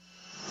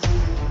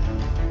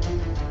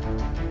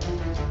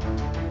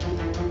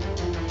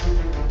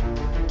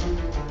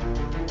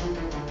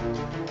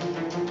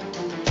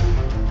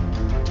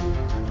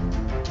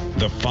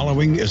The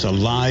following is a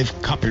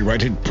live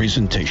copyrighted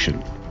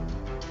presentation.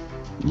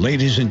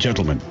 Ladies and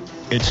gentlemen,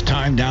 it's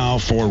time now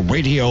for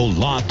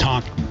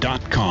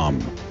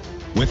RadioLawTalk.com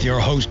with your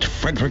host,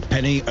 Frederick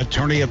Penny,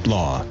 attorney at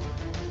law.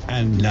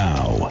 And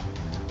now,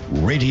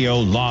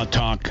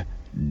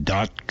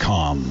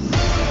 RadioLawTalk.com.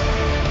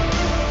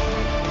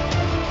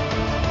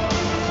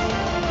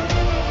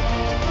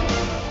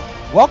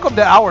 Welcome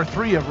to Hour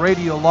 3 of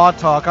Radio Law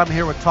Talk. I'm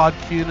here with Todd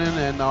Cunin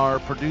and our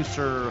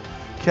producer,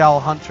 Cal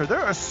Hunter. There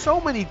are so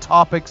many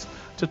topics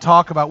to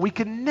talk about. We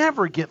can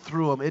never get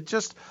through them. It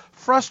just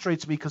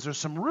frustrates me because there's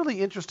some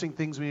really interesting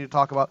things we need to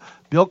talk about.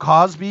 Bill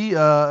Cosby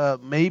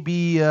may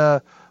be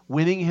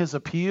winning his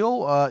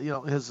appeal.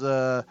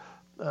 The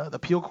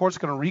appeal court's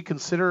going to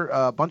reconsider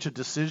a bunch of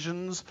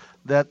decisions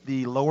that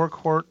the lower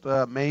court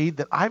made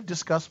that I've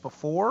discussed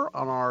before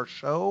on our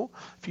show.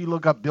 If you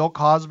look up Bill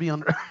Cosby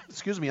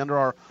under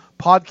our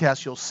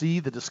podcast, you'll see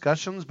the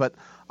discussions, but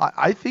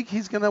I think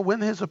he's going to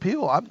win his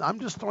appeal. I'm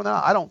just throwing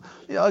that out.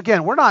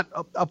 Again, we're not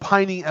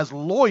opining as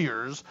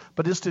lawyers,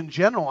 but just in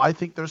general, I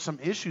think there's some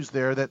issues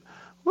there that,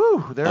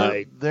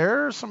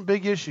 there are some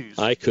big issues.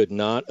 I could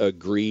not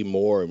agree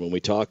more. And when we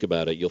talk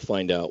about it, you'll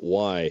find out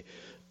why.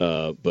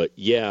 But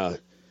yeah,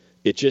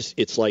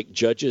 it's like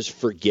judges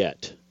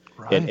forget.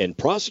 Right. And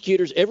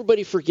prosecutors,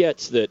 everybody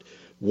forgets that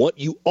what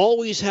you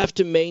always have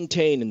to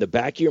maintain in the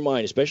back of your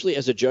mind, especially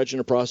as a judge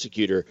and a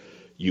prosecutor,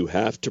 you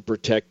have to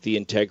protect the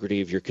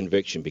integrity of your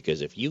conviction,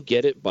 because if you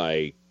get it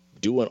by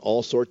doing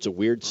all sorts of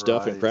weird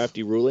stuff and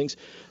crafty rulings,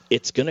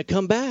 it's going to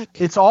come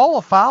back. It's all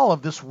afoul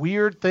of this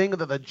weird thing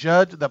that the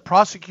judge, the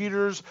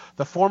prosecutors,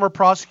 the former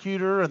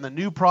prosecutor and the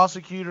new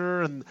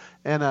prosecutor, and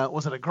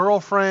was it a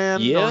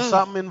girlfriend or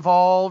something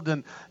involved?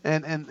 And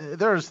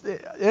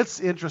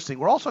it's interesting.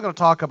 We're also going to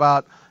talk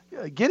about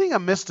getting a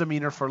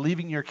misdemeanor for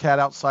leaving your cat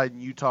outside in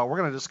Utah. We're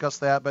going to discuss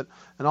that, and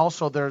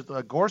also there's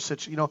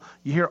Gorsuch. You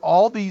hear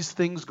all these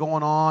things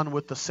going on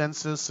with the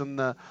census and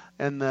the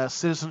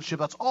citizenship.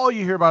 That's all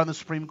you hear about in the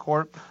Supreme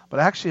Court.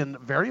 But actually, a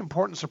very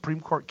important Supreme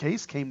Court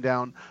case came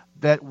down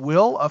that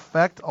will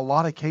affect a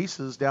lot of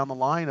cases down the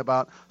line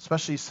about,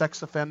 especially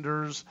sex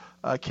offenders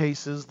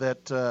cases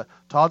that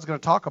Todd's going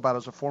to talk about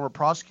as a former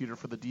prosecutor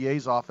for the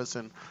DA's office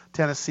in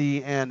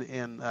Tennessee and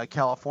in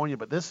California.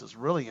 But this is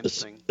really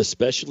interesting.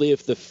 Especially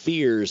if the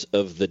fears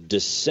of the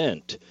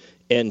dissent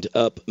end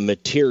up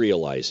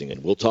materializing,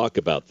 and we'll talk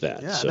about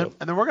that. Yeah,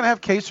 and then we're going to have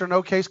case or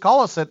no case.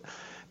 Call us at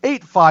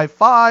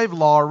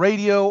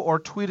 855-LAW-RADIO or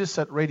tweet us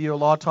at Radio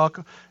Law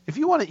Talk. If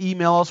you want to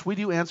email us, we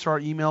do answer our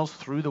emails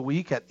through the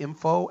week at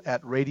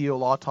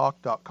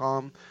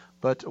info@radiolawtalk.com.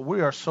 But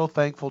we are so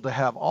thankful to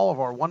have all of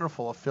our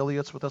wonderful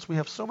affiliates with us. We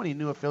have so many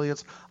new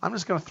affiliates. I'm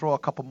just going to throw a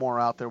couple more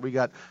out there. We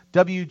got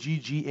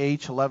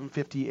WGGH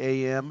 1150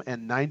 AM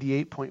and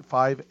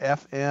 98.5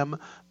 FM,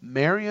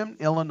 Marion,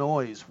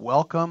 Illinois.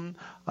 Welcome.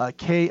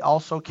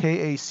 Also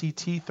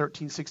KACT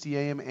 1360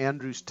 AM,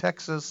 Andrews,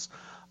 Texas.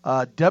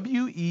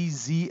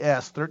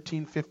 WEZS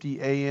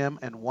 1350 AM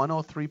and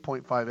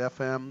 103.5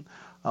 FM,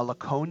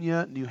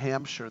 Laconia, New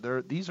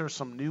Hampshire. These are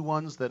some new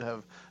ones that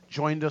have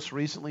joined us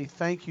recently.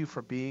 Thank you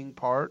for being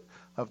part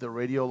of the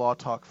Radio Law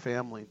Talk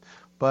family.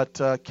 But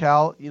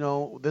Cal,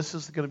 this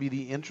is going to be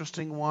the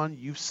interesting one.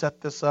 You've set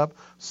this up.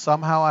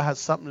 Somehow it has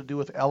something to do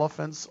with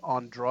elephants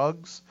on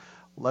drugs.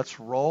 Let's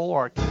roll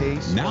our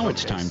case. Now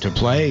it's time to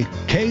play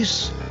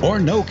Case or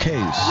No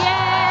Case.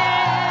 Yay!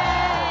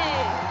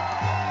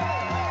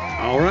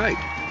 All right.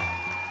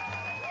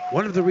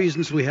 One of the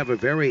reasons we have a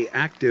very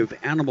active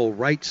animal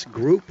rights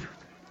group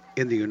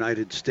in the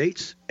United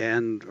States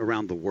and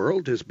around the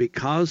world is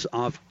because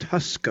of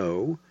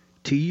Tusko,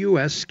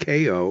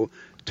 Tusko,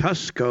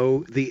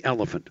 Tusko the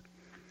elephant.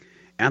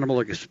 Animal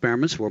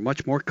experiments were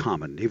much more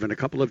common even a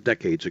couple of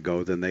decades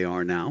ago than they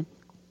are now.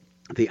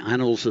 The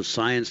Annals of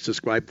Science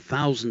described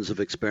thousands of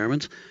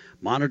experiments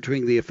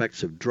monitoring the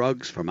effects of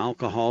drugs from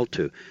alcohol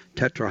to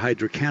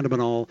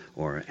tetrahydrocannabinol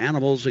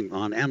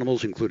on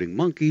animals including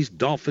monkeys,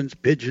 dolphins,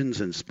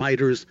 pigeons, and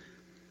spiders.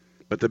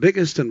 But the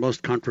biggest and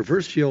most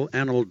controversial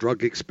animal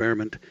drug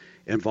experiment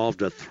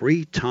involved a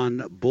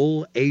 3-ton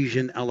bull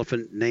Asian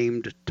elephant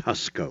named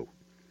Tusko,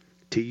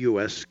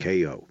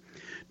 Tusko.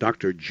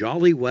 Dr.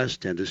 Jolly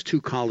West and his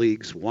two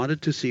colleagues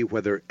wanted to see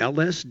whether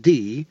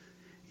LSD,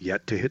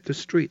 yet to hit the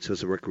streets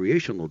as a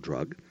recreational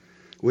drug,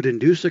 would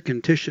induce a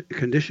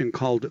condition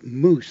called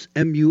moose,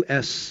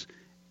 M-U-S-T-H,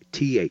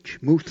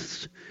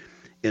 moose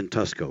in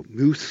Tusko.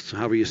 Moose,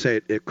 however you say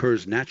it,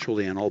 occurs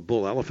naturally in all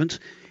bull elephants.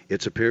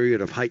 It's a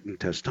period of heightened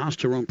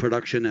testosterone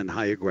production and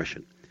high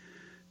aggression.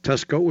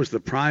 Tusko was the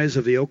prize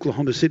of the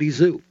Oklahoma City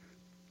Zoo,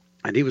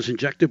 and he was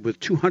injected with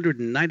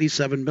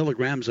 297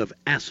 milligrams of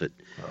acid,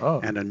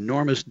 an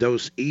enormous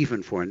dose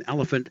even for an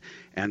elephant,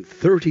 and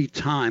 30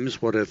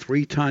 times what a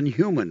 3-ton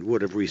human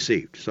would have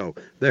received. So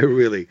they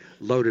really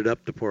loaded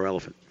up the poor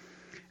elephant.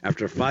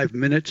 After 5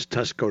 minutes,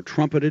 Tusko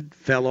trumpeted,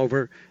 fell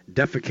over,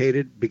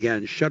 defecated,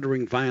 began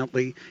shuddering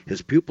violently.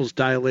 His pupils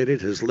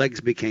dilated, his legs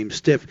became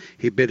stiff,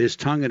 he bit his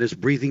tongue, and his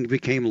breathing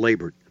became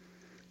labored.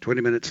 20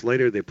 minutes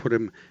later, they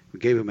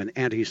gave him an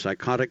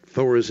antipsychotic,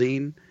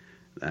 Thorazine,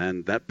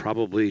 and that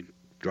probably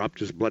dropped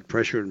his blood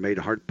pressure and made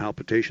heart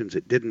palpitations.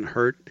 It didn't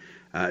hurt.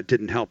 It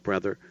didn't help,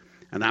 rather.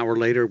 An hour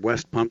later,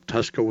 West pumped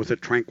Tusko with a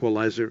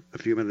tranquilizer. A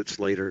few minutes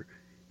later,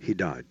 he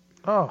died.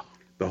 Oh.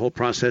 The whole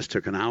process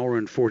took an hour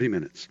and 40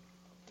 minutes.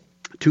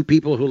 2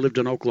 people who lived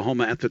in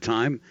Oklahoma at the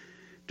time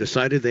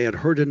decided they had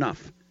heard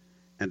enough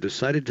and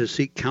decided to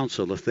seek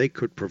counsel if they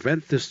could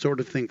prevent this sort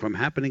of thing from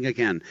happening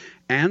again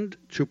and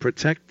to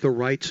protect the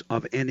rights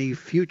of any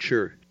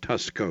future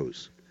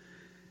Tuskos.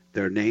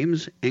 Their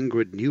names,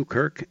 Ingrid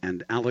Newkirk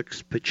and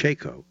Alex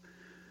Pacheco.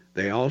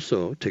 They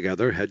also,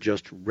 together, had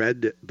just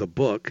read the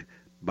book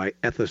by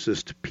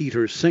ethicist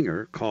Peter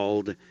Singer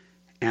called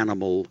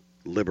Animal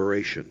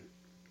Liberation.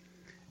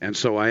 And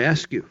so I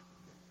ask you,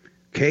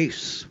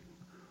 case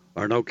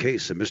or no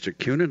case? And Mr.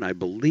 Cunin, I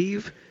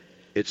believe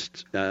it's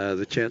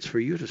the chance for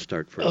you to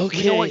start first. Okay.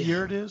 Do you know what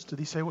year it is? Did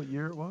he say what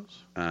year it was?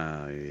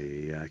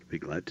 I'd be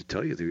glad to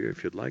tell you the year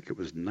if you'd like. It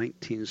was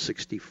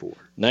 1964.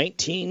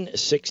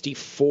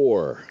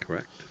 1964.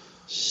 Correct.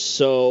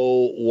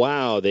 So,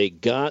 wow, they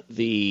got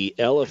the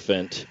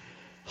elephant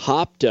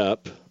hopped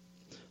up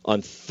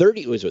on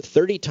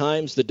 30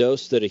 times the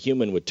dose that a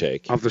human would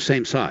take. Of the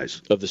same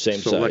size. Of the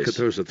same size. So like if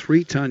there was a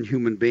 3-ton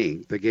human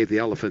being, they gave the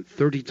elephant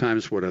 30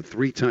 times what a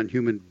 3-ton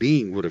human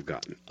being would have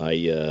gotten.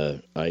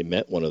 I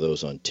met one of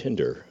those on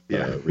Tinder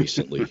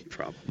recently.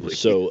 Probably.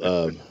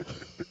 So,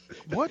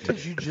 what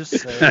did you just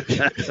say?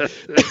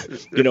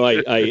 You know,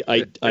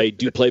 I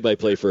do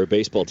play-by-play for a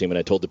baseball team, and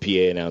I told the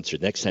PA announcer,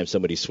 next time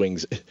somebody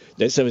strikes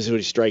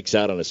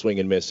out on a swing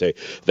and miss, say,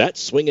 that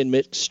swing and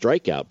miss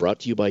strikeout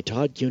brought to you by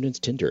Todd Cunin's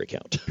Tinder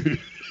account.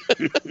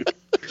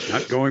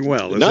 Not going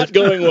well, is Not it?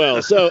 going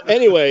well. So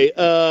anyway,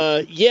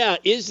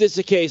 is this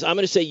a case? I'm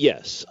going to say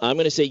yes.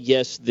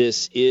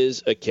 This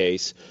is a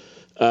case.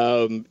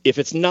 If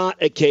it's not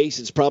a case,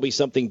 it's probably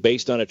something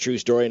based on a true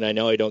story, and I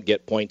know I don't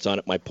get points on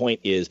it. My point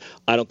is,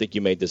 I don't think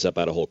you made this up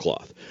out of whole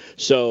cloth.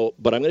 So,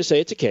 but I'm going to say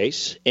it's a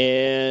case,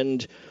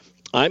 and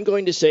I'm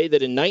going to say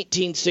that in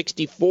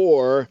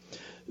 1964,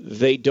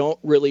 they don't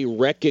really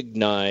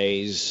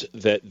recognize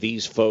that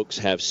these folks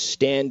have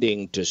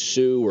standing to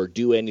sue or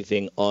do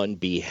anything on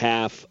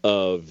behalf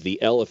of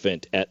the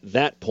elephant at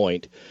that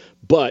point,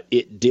 but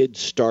it did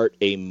start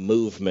a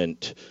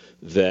movement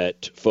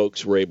that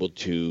folks were able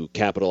to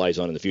capitalize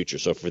on in the future.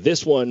 So for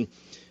this one,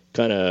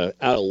 kind of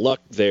out of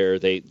luck there,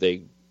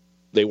 they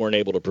weren't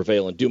able to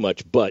prevail and do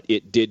much, but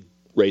it did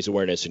raise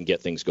awareness and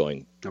get things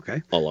going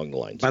along the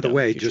lines. By the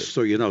way, just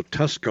so you know,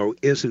 Tusko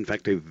is in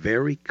fact a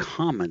very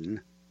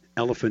common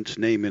elephant's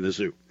name in a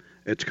zoo.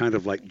 It's kind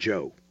of like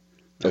Joe.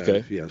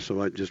 Okay.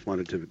 So I just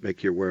wanted to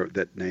make you aware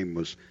that name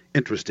was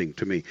interesting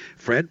to me.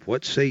 Fred,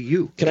 what say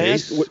you? Can I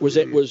ask, was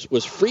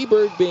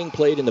Freebird being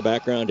played in the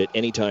background at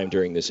any time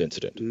during this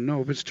incident?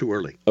 No, it's too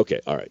early. Okay,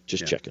 all right,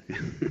 just checking.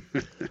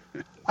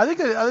 I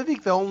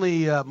think the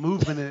only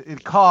movement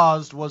it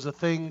caused was a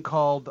thing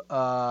called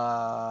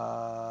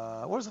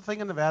what was the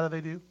thing in Nevada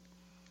they do?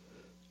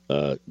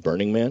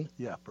 Burning Man?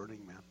 Yeah,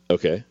 Burning Man.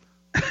 Okay.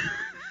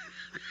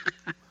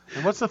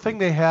 And what's the thing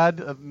they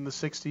had in the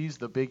 60s?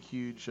 The big,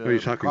 huge Are you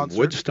talking concert?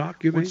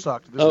 Woodstock, you mean?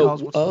 Woodstock.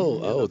 Woodstock. What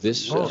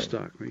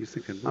are you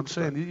thinking? I'm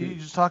saying, you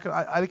just talking.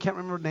 I can't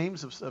remember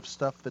names of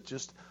stuff that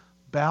just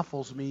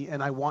baffles me,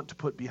 and I want to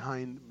put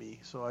behind me.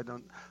 So I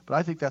don't. But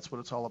I think that's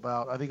what it's all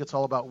about. I think it's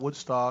all about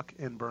Woodstock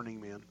and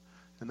Burning Man,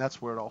 and that's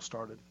where it all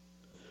started.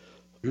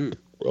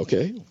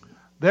 Okay.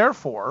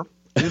 Therefore,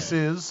 this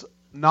is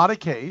not a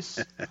case.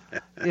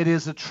 It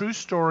is a true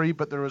story,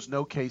 but there is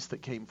no case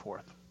that came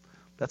forth.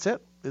 That's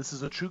it. This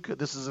is a true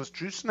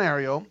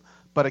scenario,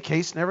 but a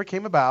case never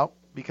came about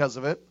because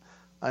of it.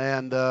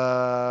 And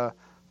that's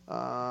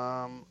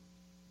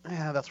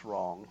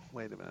wrong.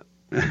 Wait a minute.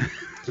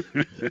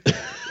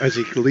 As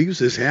he leaves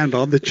his hand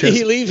on the chest.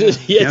 He leaves his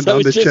hand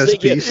on the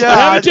chest piece. Yeah, I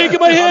haven't taken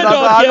my hand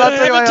off yet. I haven't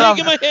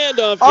taken my hand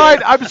off yet. All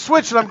right, I'm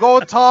switching. I'm going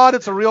with Todd.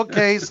 It's a real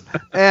case,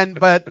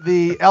 but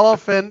the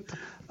elephant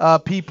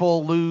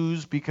people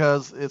lose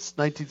because it's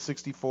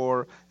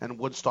 1964 and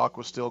Woodstock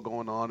was still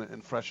going on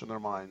and fresh in their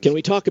minds. Can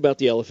we talk about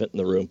the elephant in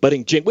the room?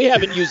 Butting Jing. We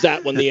haven't used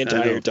that one the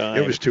entire time.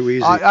 It was too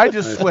easy. I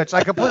just switched.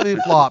 I completely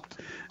flopped.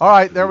 All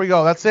right, there we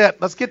go. That's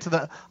it. Let's get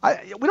to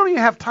we don't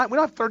even have time. We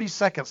don't have 30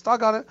 seconds.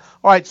 Doggone it.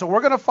 All right, so we're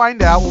going to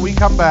find out when we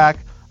come back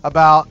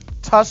about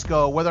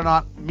Tusko, whether or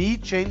not me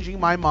changing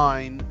my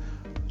mind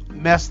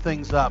messed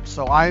things up.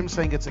 So I'm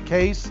saying it's a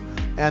case,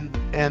 and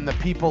the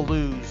people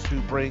lose who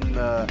bring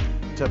to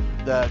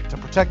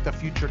protect the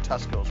future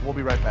Tuskos. We'll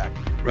be right back.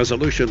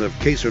 Resolution of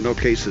Case or No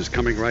Case is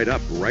coming right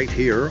up right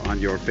here on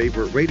your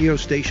favorite radio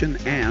station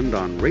and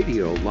on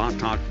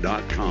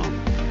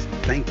RadioLawTalk.com.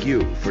 Thank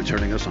you for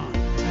turning us on.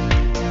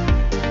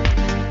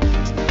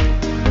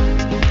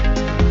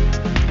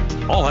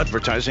 All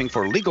advertising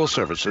for legal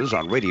services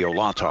on Radio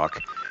Law Talk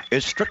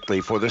is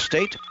strictly for the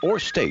state or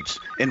states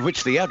in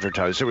which the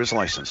advertiser is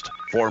licensed.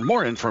 For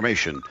more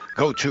information,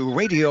 go to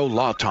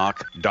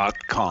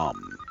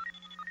RadioLawTalk.com.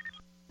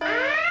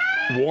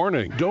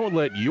 Warning, don't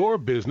let your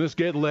business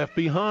get left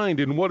behind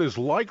in what is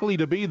likely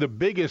to be the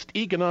biggest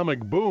economic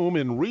boom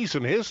in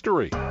recent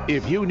history.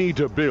 If you need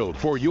to build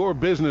for your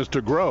business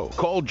to grow,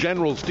 call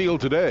General Steel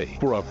today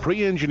for a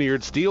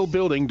pre-engineered steel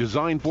building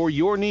designed for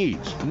your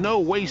needs. No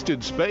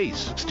wasted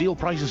space. Steel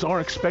prices are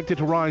expected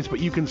to rise, but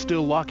you can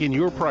still lock in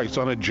your price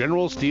on a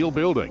General Steel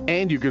building.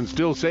 And you can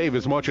still save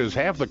as much as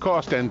half the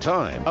cost and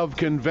time of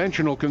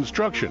conventional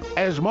construction.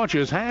 As much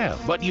as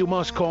half. But you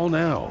must call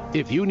now.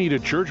 If you need a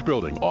church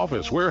building,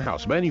 office,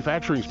 warehouse,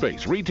 manufacturing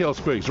space, retail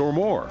space, or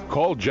more,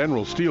 call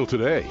General Steel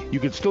today. You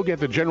can still get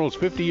the General's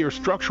 50-year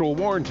structural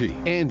warranty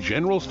and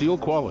General Steel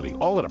quality,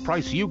 all at a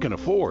price you can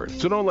afford.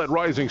 So don't let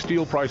rising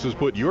steel prices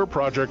put your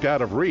project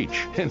out of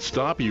reach and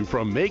stop you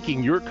from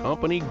making your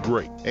company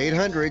great.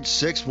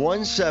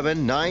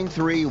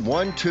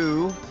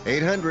 800-617-9312.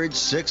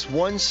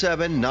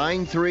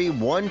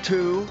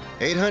 800-617-9312.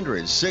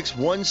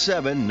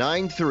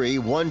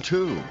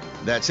 800-617-9312.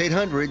 That's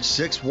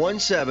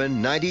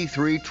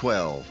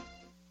 800-617-9312.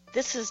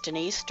 This is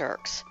Denise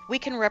Dirks. We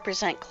can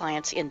represent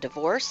clients in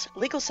divorce,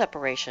 legal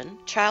separation,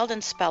 child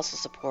and spousal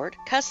support,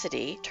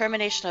 custody,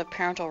 termination of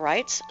parental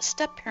rights,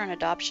 step-parent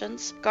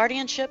adoptions,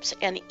 guardianships,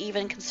 and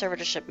even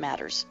conservatorship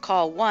matters.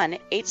 Call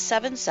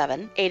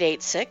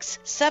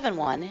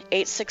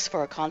 1-877-886-7186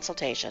 for a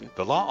consultation.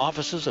 The law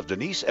offices of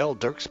Denise L.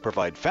 Dirks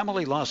provide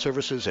family law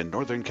services in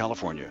Northern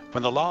California.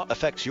 When the law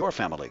affects your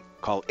family,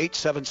 call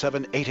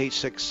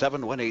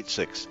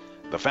 877-886-7186.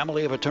 The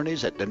family of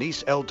attorneys at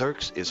Denise L.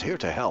 Dirks is here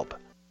to help.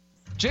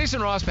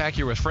 Jason Rosbach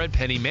here with Fred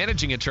Penny,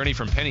 managing attorney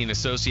from Penny &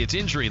 Associates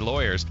Injury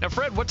Lawyers. Now,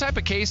 Fred, what type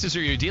of cases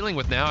are you dealing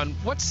with now, and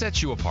what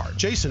sets you apart?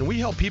 Jason, we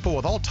help people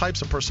with all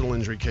types of personal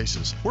injury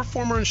cases. We're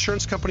former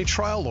insurance company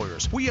trial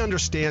lawyers. We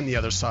understand the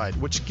other side,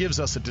 which gives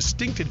us a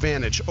distinct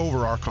advantage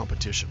over our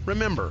competition.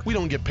 Remember, we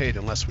don't get paid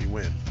unless we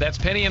win. That's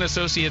Penny &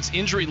 Associates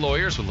Injury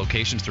Lawyers with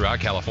locations throughout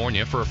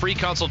California. For a free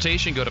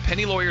consultation, go to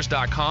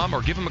pennylawyers.com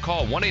or give them a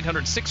call,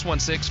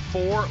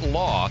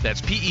 1-800-616-4LAW.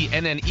 That's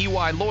PENNEY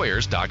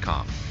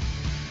lawyers.com.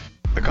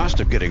 The cost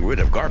of getting rid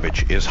of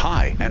garbage is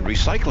high, and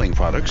recycling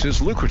products is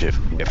lucrative.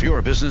 If you're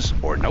a business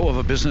or know of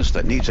a business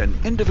that needs an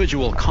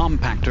individual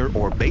compactor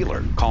or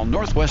baler, call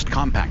Northwest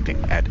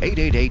Compacting at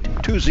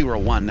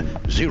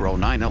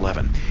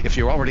 888-201-0911. If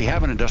you already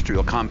have an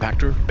industrial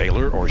compactor,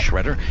 baler, or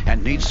shredder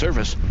and need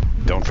service,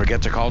 don't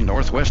forget to call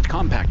Northwest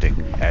Compacting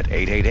at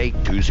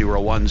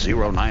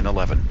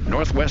 888-201-0911.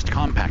 Northwest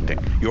Compacting,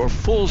 your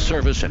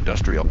full-service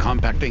industrial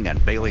compacting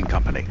and baling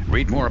company.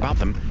 Read more about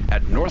them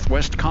at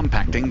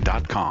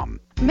northwestcompacting.com.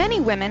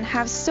 Many women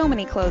have so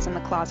many clothes in the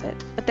closet,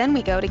 but then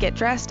we go to get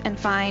dressed and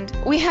find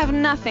we have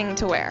nothing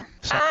to wear.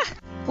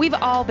 We've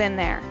all been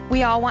there.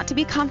 We all want to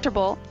be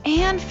comfortable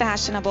and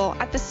fashionable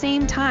at the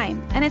same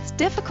time, and it's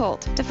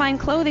difficult to find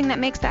clothing that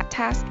makes that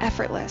task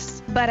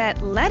effortless. But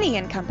at Letty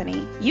 &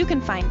 Company, you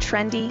can find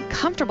trendy,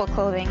 comfortable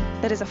clothing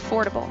that is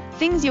affordable,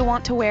 things you'll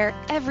want to wear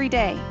every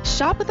day.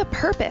 Shop with a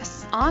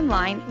purpose,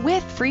 online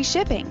with free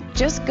shipping.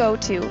 Just go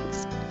to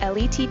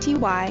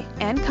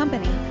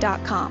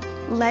LETTYandcompany.com.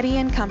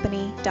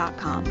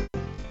 LettyandCompany.com.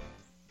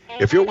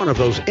 If you're one of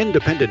those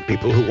independent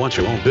people who wants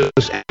your own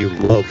business and you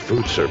love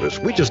food service,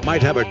 we just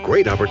might have a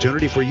great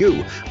opportunity for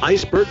you.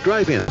 Iceberg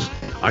Drive-Ins.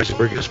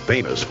 Iceberg is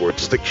famous for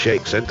its thick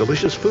shakes and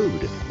delicious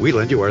food. We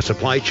lend you our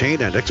supply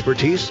chain and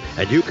expertise,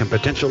 and you can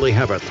potentially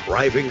have a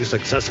thriving,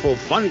 successful,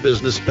 fun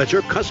business that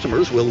your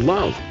customers will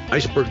love.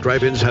 Iceberg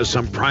Drive-Ins has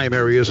some prime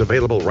areas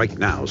available right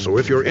now, so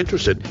if you're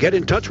interested, get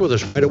in touch with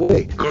us right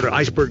away. Go to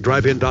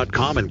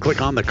icebergdrivein.com and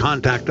click on the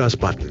Contact Us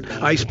button.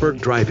 Iceberg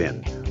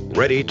Drive-In,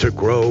 ready to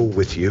grow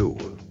with you.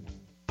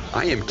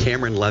 I am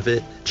Cameron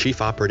Levitt,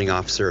 Chief Operating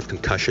Officer of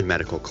Concussion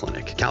Medical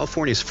Clinic.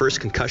 California's first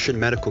concussion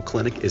medical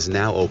clinic is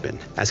now open.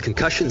 As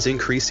concussions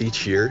increase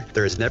each year,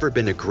 there has never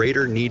been a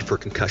greater need for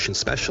concussion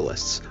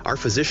specialists. Our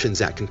physicians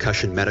at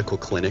Concussion Medical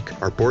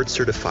Clinic are board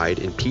certified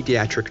in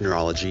pediatric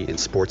neurology and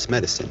sports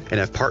medicine and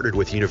have partnered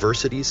with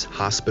universities,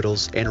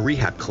 hospitals, and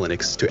rehab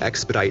clinics to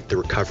expedite the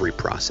recovery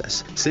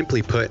process.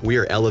 Simply put, we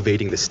are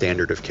elevating the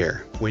standard of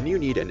care. When you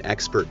need an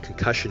expert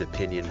concussion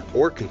opinion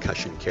or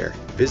concussion care,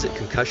 visit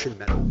Concussion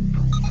Medical.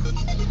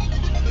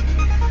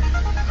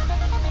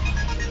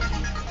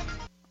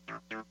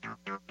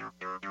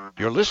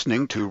 You're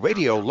listening to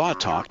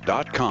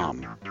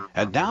RadioLawTalk.com.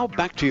 And now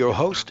back to your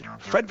host,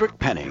 Frederick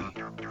Penny.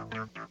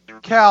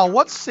 Cal,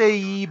 what say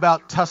ye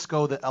about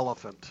Tusko the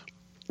elephant?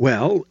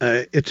 Well,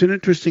 it's an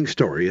interesting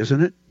story,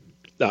 isn't it?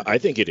 I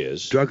think it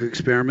is. Drug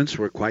experiments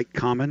were quite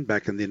common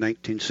back in the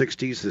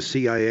 1960s. The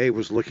CIA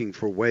was looking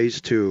for ways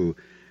to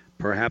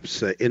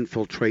perhaps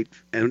infiltrate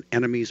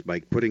enemies by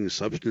putting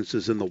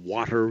substances in the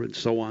water and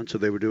so on. So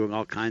they were doing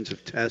all kinds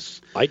of tests.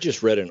 I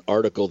just read an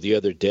article the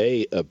other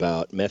day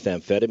about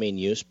methamphetamine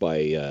use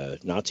by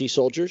Nazi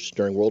soldiers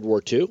during World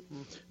War II.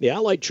 The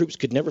Allied troops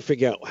could never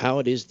figure out how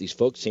it is these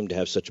folks seem to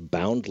have such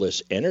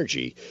boundless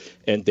energy,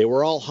 and they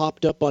were all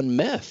hopped up on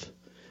meth.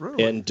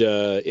 Really? And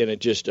it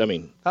just, I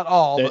mean, not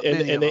all, but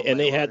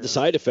they had the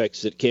side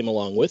effects that came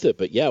along with it.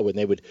 But yeah, when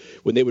they would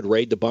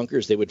raid the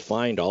bunkers, they would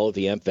find all of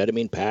the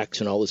amphetamine packs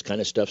and all this kind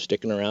of stuff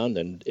sticking around,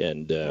 and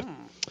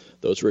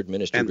those were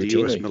administered and the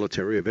routinely. U.S.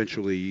 military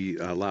eventually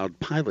allowed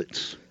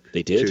pilots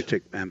They did. to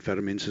take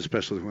amphetamines,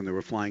 especially when they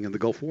were flying in the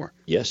Gulf War.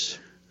 Yes.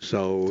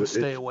 So to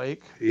stay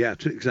awake. Yeah,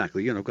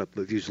 exactly. Got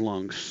these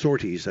long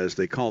sorties, as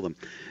they call them.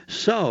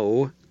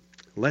 So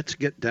let's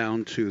get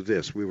down to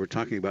this. We were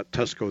talking about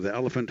Tusko the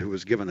elephant, who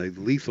was given a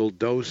lethal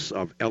dose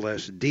of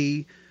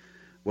LSD.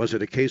 Was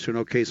it a case or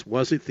no case?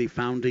 Was it the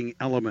founding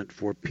element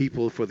for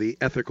people for the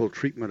ethical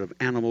treatment of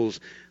animals?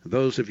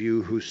 Those of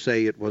you who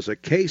say it was a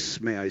case,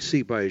 may I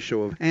see by a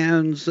show of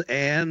hands?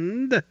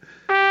 And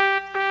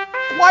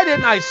why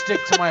didn't I stick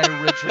to my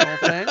original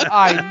thing?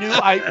 I knew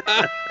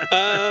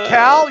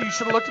Cal, you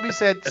should have looked at me and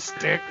said,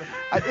 stick.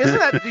 Isn't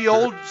that the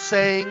old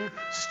saying,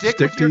 stick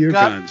with to your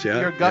gut, guns, yeah,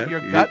 your gut, yeah,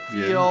 your yeah, gut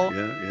yeah, feel,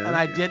 yeah, and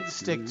I didn't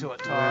stick to it,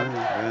 Todd.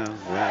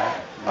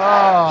 Well.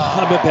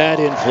 I'm a bad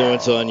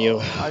influence on you.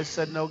 I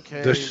said no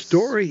case. The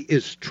story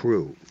is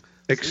true,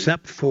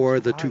 except for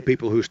the two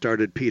people who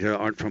started PETA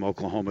aren't from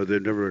Oklahoma. They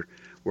never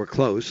were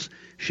close.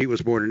 She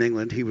was born in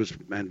England. He was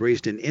and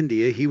raised in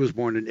India. He was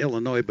born in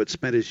Illinois but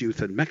spent his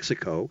youth in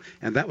Mexico,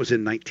 and that was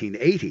in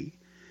 1980.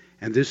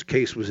 And this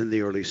case was in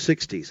the early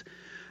 60s.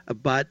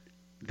 But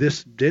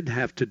this did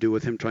have to do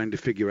with him trying to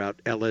figure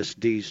out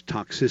LSD's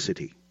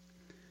toxicity.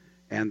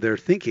 And they're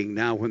thinking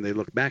now, when they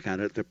look back on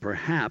it, that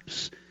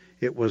perhaps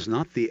it was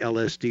not the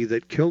LSD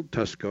that killed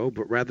Tusko,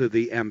 but rather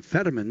the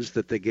amphetamines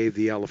that they gave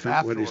the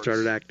elephant when he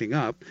started acting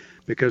up,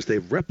 because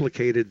they've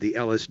replicated the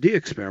LSD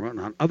experiment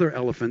on other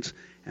elephants,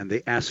 and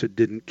the acid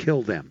didn't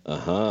kill them.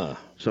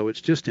 So it's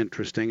just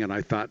interesting, and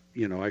I thought,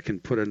 I can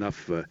put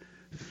enough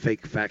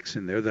fake facts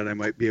in there that I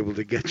might be able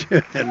to get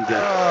you. And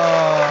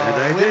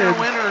I did.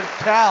 Winner,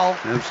 Cal.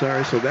 I'm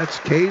sorry. So that's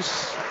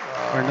case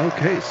or no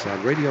case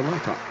on Radio Law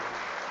Talk.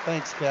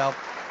 Thanks, Cal.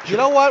 You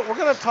know what? We're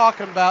going to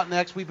talk about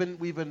next. We've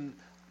been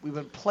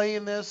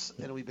playing this,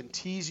 and we've been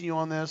teasing you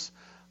on this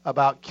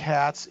about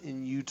cats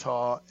in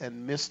Utah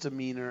and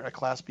misdemeanor, a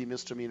Class B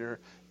misdemeanor,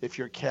 if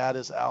your cat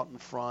is out in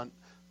front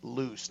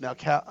loose. Now,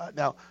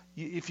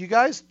 if you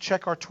guys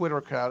check our Twitter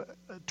account,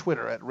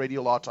 Twitter at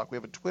Radio Law Talk, we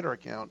have a Twitter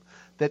account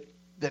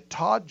that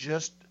Todd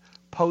just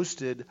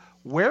posted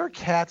where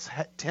cats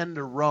tend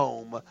to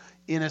roam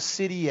in a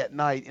city at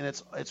night, and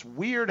it's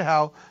weird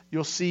how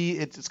you'll see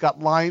it's got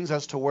lines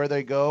as to where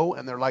they go,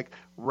 and they're like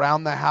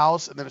round the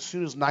house, and then as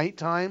soon as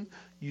nighttime,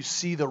 you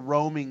see the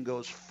roaming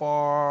goes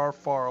far,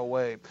 far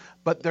away.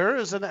 But there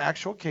is an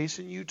actual case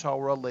in Utah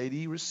where a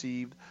lady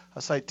received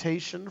a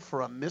citation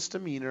for a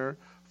misdemeanor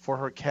for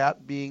her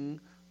cat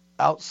being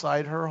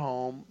outside her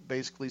home,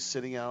 basically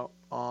sitting out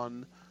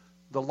on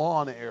the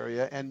lawn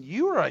area. And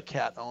you are a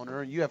cat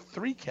owner, and you have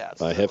 3 cats.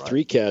 I have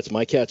 3 cats.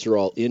 My cats are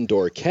all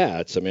indoor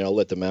cats. I mean, I'll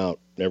let them out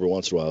every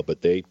once in a while,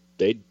 but they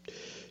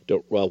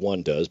don't. Well,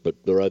 one does,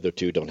 but the other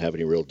 2 don't have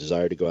any real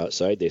desire to go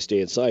outside. They stay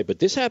inside. But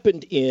this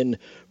happened in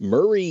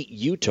Murray,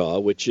 Utah,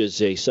 which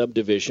is a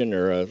subdivision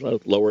or a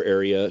lower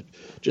area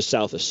just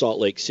south of Salt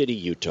Lake City,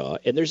 Utah.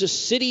 And there's a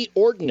city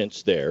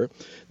ordinance there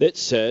that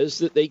says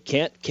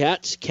that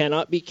cats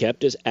cannot be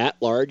kept as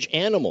at-large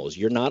animals.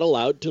 You're not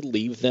allowed to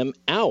leave them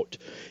out.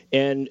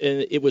 And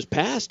it was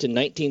passed in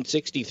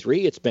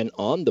 1963. It's been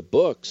on the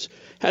books,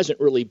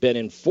 hasn't really been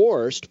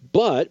enforced,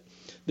 but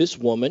this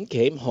woman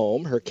came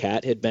home. Her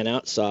cat had been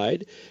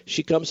outside.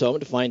 She comes home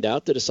to find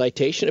out that a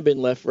citation had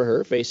been left for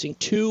her, facing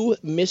 2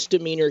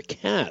 misdemeanor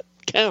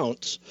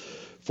counts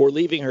for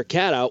leaving her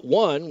cat out.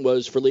 One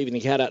was for leaving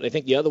the cat out, and I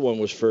think the other one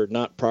was for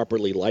not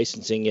properly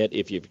licensing it.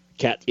 If your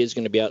cat is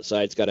going to be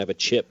outside, it's got to have a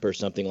chip or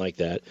something like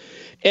that.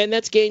 And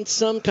that's gained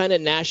some kind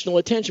of national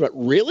attention. But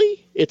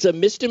really? It's a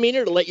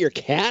misdemeanor to let your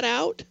cat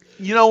out?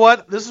 You know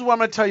what? This is what I'm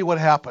going to tell you what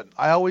happened.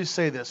 I always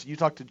say this. You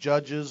talk to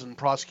judges and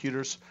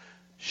prosecutors.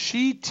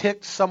 She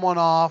ticked someone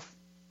off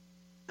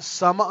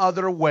some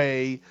other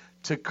way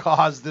to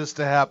cause this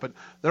to happen.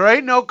 There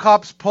ain't no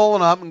cops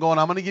pulling up and going,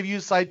 I'm going to give you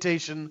a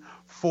citation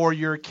for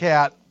your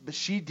cat. But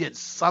she did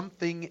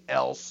something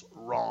else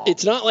wrong.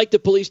 It's not like the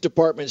police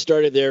department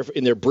started there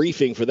in their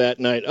briefing for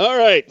that night. All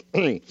right.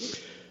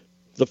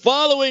 The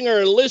following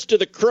are a list of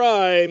the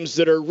crimes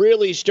that are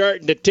really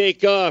starting to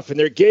take off, and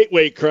they're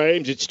gateway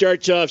crimes. It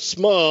starts off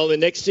small, and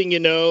next thing you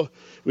know,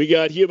 we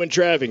got human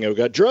trafficking. We've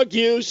got drug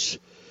use.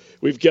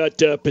 We've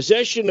got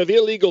possession of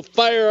illegal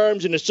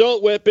firearms and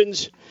assault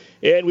weapons,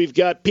 and we've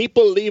got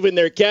people leaving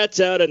their cats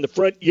out in the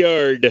front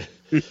yard.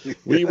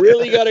 We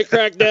really got to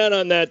crack down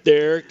on that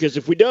there, because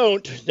if we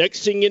don't,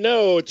 next thing you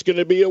know, it's going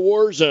to be a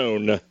war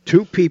zone.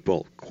 2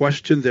 people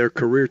questioned their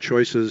career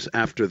choices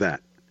after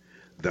that.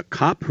 The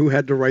cop who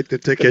had to write the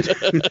ticket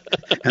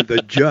and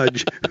the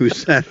judge who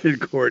sat in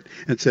court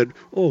and said,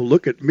 oh,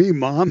 look at me,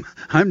 Mom.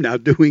 I'm now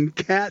doing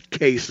cat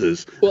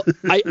cases. Well,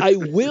 I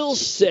will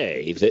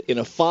say that in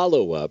a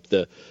follow-up,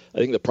 I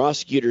think the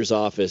prosecutor's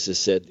office has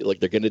said, like,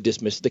 they're going to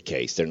dismiss the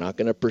case. They're not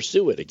going to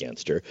pursue it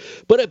against her.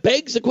 But it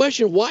begs the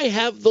question, why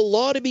have the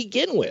law to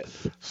begin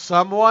with?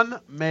 Someone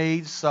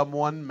made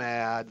someone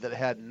mad that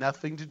had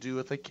nothing to do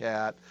with a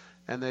cat.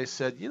 And they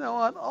said, you know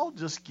what, I'll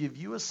just give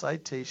you a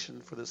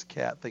citation for this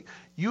cat thing.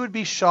 You would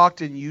be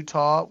shocked in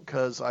Utah,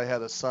 because I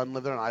had a son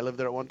live there, and I lived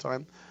there at one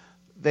time.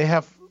 They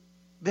have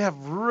they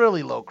have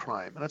really low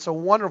crime, and it's a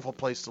wonderful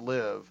place to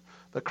live.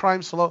 The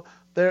crime's so low.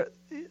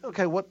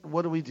 Okay, what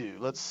do we do?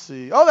 Let's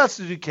see. Oh, that's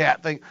the new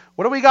cat thing.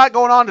 What do we got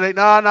going on today?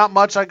 No, not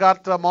much. I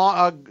got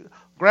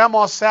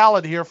grandma's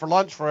salad here for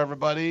lunch for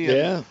everybody.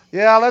 And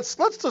yeah, let's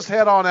just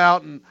head on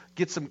out and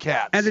get some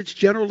cats. And it's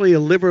generally a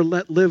live or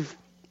let live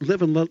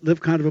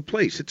kind of a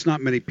place. It's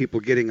not many people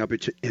getting up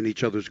in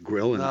each other's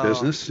grill in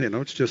business. You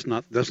know, it's just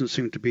doesn't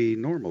seem to be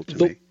normal to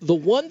me. The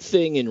one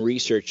thing in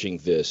researching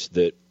this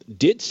that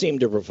did seem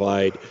to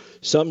provide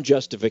some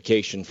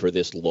justification for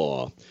this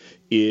law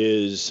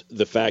is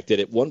the fact that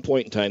at one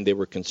point in time they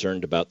were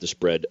concerned about the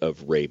spread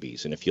of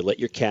rabies. And if you let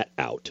your cat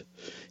out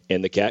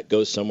and the cat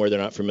goes somewhere they're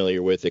not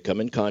familiar with, they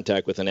come in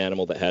contact with an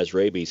animal that has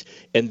rabies,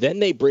 and then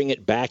they bring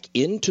it back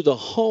into the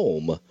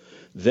home,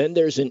 then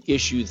there's an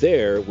issue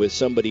there with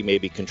somebody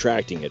maybe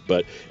contracting it.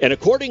 And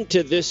according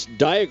to this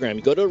diagram,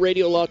 you go to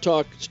Radio Law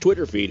Talk's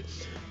Twitter feed,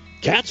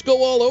 cats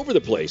go all over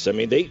the place. I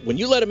mean, when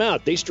you let them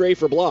out, they stray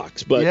for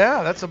blocks. But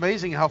yeah, that's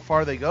amazing how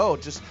far they go.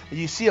 Just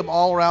you see them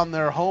all around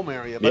their home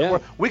area.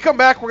 But we come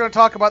back, we're going to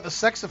talk about the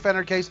sex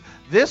offender case.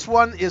 This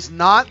one is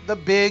not the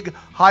big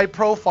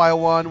high-profile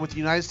one with the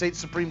United States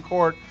Supreme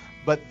Court,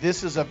 but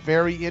this is a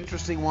very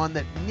interesting one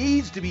that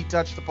needs to be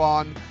touched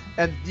upon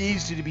and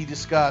needs to be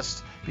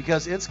discussed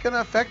because it's going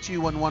to affect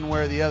you in one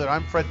way or the other.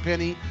 I'm Fred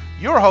Penny,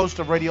 your host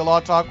of Radio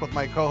Law Talk with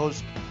my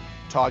co-host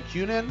Todd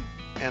Cunin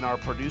and our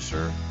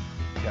producer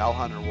Cal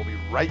Hunter. We'll be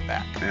right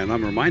back. And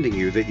I'm reminding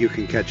you that you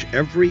can catch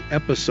every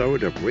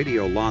episode of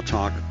Radio Law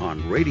Talk on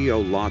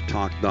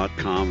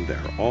radiolawtalk.com.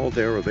 They're all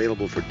there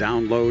available for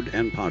download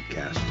and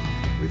podcast.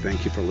 We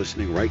thank you for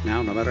listening right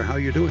now, no matter how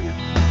you're doing it.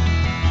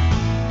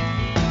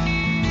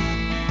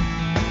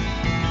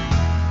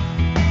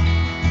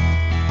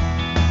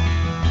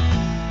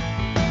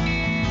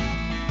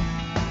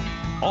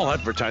 All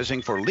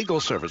advertising for legal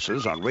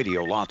services on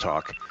Radio Law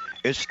Talk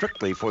is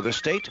strictly for the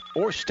state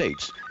or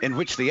states in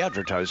which the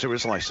advertiser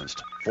is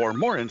licensed. For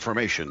more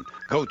information,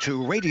 go to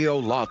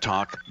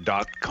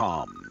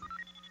radiolawtalk.com.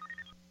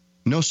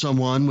 Know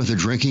someone with a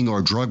drinking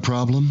or drug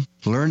problem?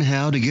 Learn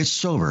how to get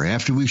sober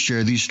after we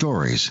share these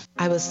stories.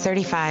 I was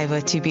 35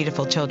 with 2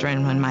 beautiful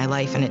children when my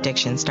life and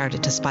addiction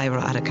started to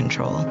spiral out of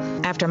control.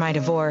 After my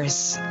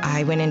divorce,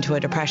 I went into a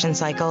depression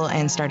cycle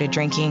and started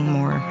drinking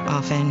more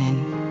often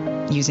and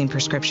using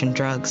prescription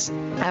drugs.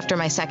 After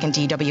my second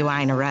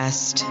DWI and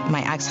arrest,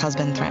 my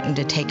ex-husband threatened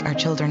to take our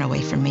children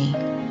away from me.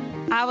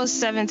 I was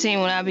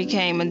 17 when I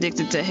became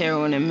addicted to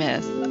heroin and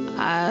meth.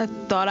 I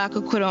thought I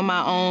could quit on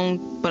my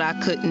own, but I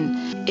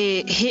couldn't.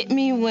 It hit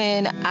me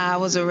when I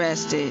was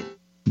arrested.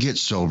 Get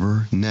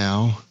sober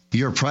now.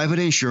 Your private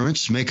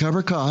insurance may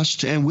cover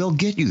costs and we'll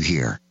get you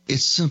here.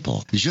 It's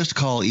simple. Just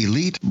call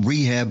Elite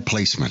Rehab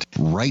Placement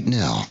right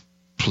now.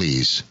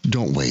 Please,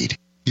 don't wait.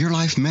 Your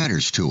life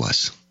matters to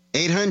us.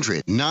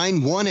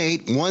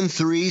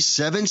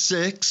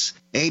 800-918-1376.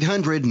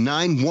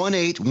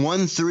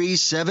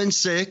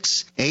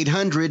 800-918-1376.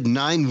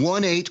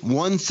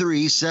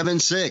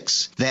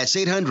 800-918-1376. That's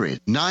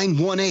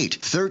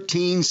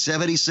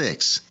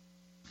 800-918-1376.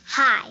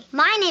 Hi,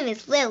 my name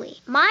is Lily.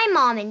 My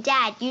mom and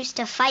dad used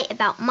to fight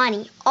about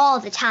money all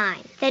the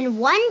time. Then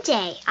one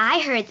day,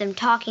 I heard them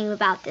talking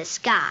about this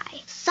guy,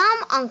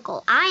 some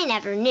uncle I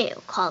never knew,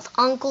 called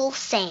Uncle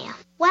Sam.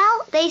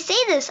 Well, they say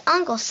this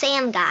Uncle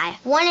Sam guy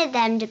wanted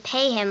them to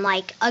pay him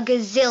like $1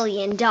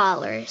 gazillion,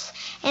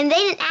 and they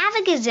didn't have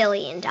 $1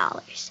 gazillion.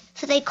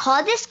 So they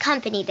called this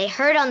company they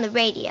heard on the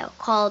radio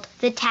called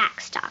the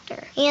Tax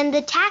Doctor. And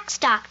the Tax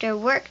Doctor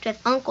worked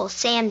with Uncle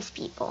Sam's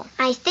people.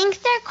 I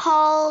think they're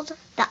called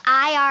the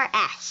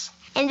IRS.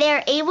 And they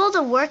were able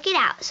to work it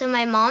out so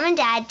my mom and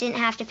dad didn't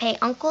have to pay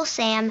Uncle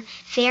Sam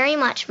very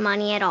much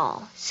money at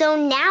all. So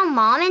now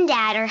mom and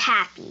dad are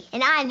happy,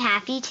 and I'm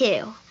happy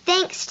too.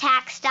 Thanks,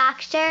 Tax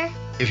Doctor.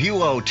 If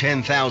you owe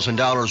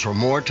 $10,000 or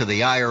more to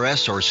the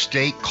IRS or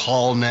state,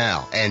 call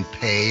now and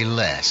pay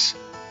less.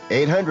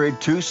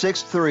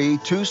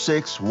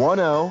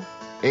 800-263-2610.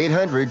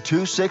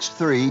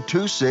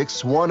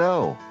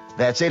 800-263-2610.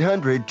 That's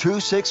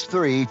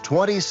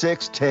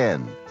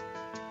 800-263-2610.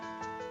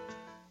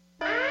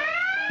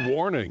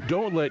 Warning,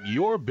 don't let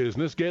your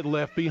business get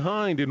left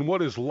behind in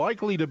what is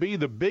likely to be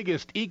the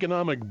biggest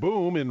economic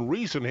boom in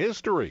recent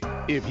history.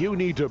 If you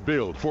need to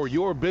build for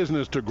your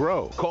business to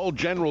grow, call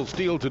General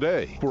Steel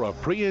today for a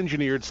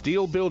pre-engineered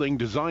steel building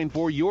designed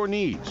for your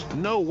needs.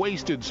 No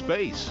wasted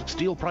space.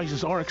 Steel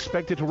prices are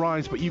expected to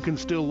rise, but you can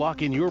still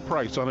lock in your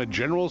price on a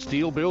General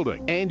Steel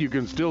building. And you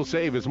can still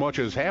save as much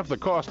as half the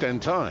cost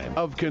and time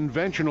of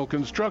conventional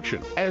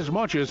construction. As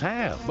much as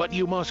half. But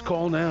you must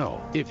call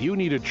now. If you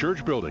need a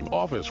church building,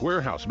 office,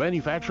 warehouse, warehouse,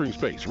 manufacturing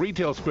space,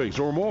 retail space,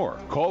 or more.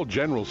 Call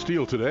General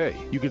Steel today.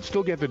 You can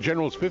still get the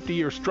General's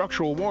 50-year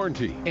structural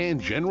warranty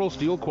and General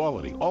Steel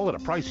quality, all at a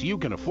price you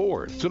can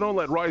afford. So don't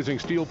let rising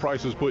steel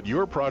prices put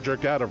your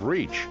project out of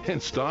reach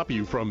and stop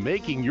you from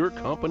making your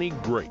company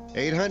great.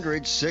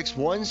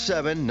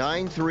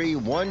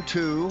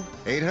 800-617-9312.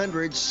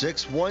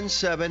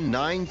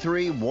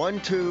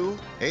 800-617-9312.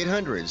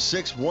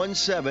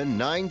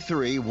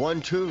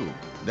 800-617-9312.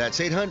 That's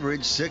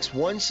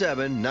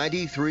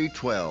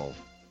 800-617-9312.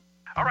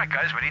 All right,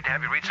 guys, we need to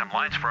have you read some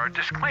lines for our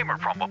disclaimer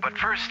promo. But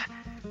first,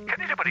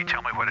 can anybody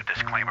tell me what a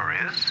disclaimer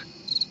is?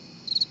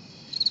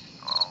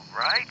 All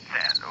right,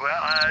 then.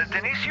 Well,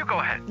 Denise, you go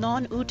ahead.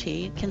 Non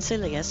uti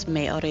concilius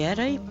me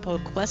auriere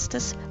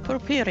proquestis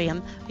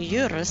purpurium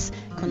juris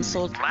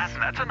consult. Latin,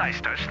 that's a nice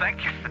touch.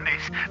 Thank you,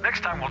 Denise.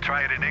 Next time we'll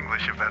try it in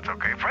English if that's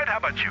okay. Fred, how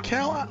about you?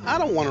 Cal, I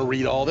don't want to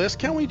read all this.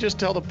 Can't we just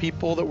tell the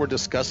people that we're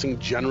discussing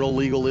general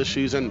legal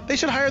issues and they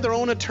should hire their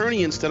own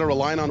attorney instead of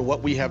relying on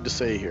what we have to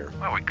say here?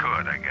 Well, we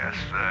could, I guess.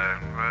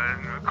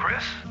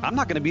 Chris? I'm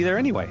not going to be there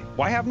anyway.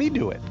 Why have me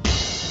do it?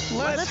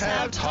 Let's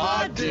have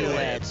Todd do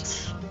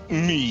it.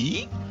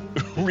 Me?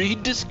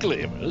 Read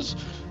disclaimers?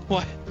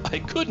 Why, I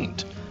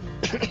couldn't.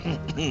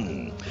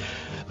 The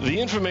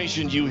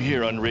information you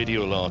hear on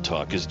Radio Law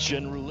Talk is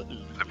general.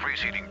 The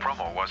preceding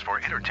promo was for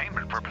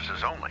entertainment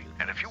purposes only.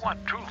 And if you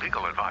want true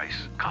legal advice,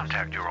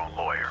 contact your own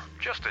lawyer.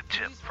 Just a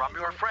tip from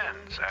your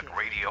friends at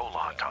Radio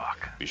Law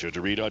Talk. Be sure to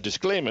read our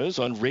disclaimers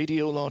on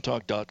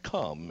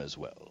radiolawtalk.com as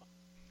well.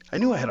 I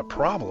knew I had a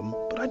problem,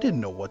 but I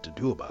didn't know what to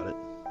do about it.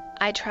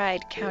 I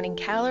tried counting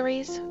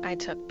calories, I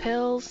took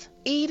pills,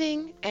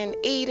 eating, and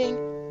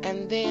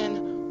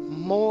then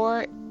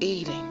more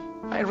eating.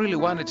 I really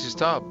wanted to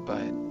stop,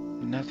 but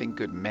nothing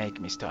could make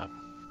me stop.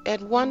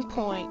 At one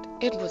point,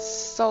 it was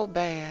so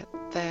bad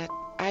that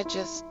I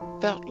just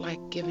felt like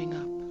giving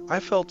up. I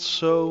felt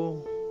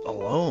so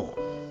alone.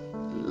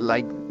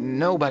 Like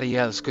nobody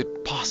else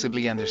could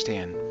possibly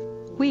understand.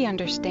 We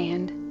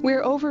understand.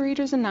 We're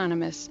Overeaters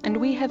Anonymous, and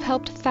we have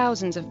helped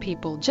thousands of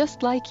people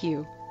just like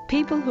you.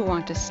 People who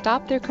want to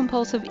stop their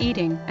compulsive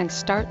eating and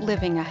start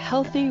living a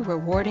healthy,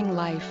 rewarding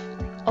life.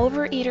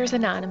 Overeaters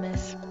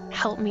Anonymous,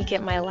 help me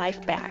get my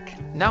life back.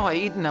 Now I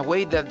eat in a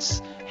way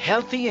that's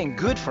healthy and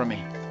good for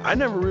me. I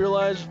never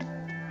realized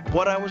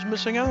what I was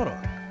missing out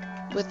on.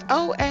 With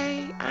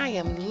OA, I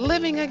am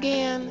living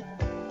again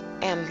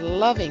and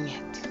loving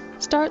it.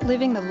 Start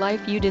living the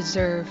life you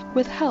deserve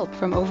with help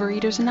from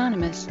Overeaters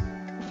Anonymous.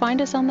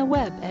 Find us on the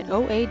web at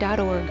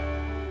oa.org.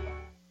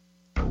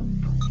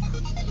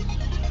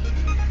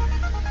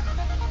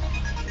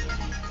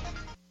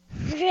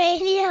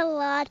 Radio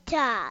Law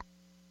Talk.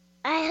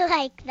 I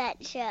like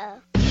that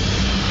show.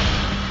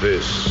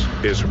 This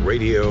is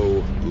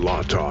Radio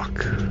Law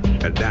Talk.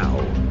 And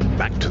now,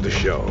 back to the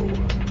show.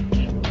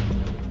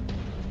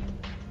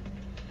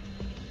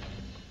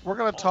 We're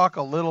going to talk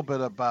a little bit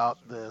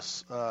about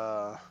this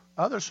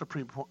other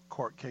Supreme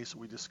Court case that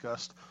we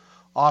discussed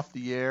off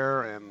the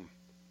air, and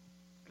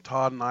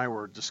Todd and I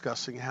were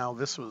discussing how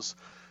this was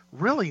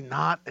really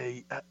not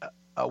a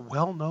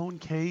well-known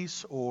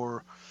case,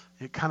 or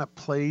it kind of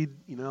played,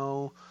 it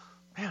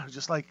was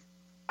just like,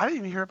 I didn't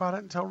even hear about it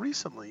until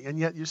recently, and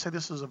yet you say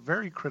this is a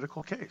very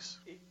critical case.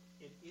 It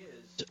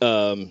is.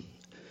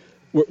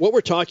 What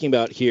we're talking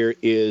about here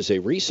is a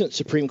recent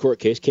Supreme Court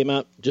case, came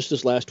out just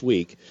this last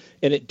week,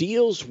 and it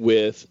deals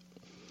with,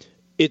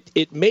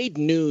 it made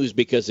news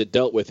because it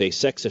dealt with a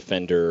sex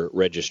offender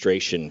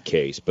registration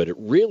case, but it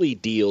really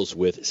deals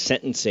with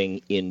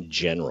sentencing in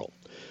general.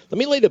 Let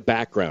me lay the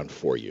background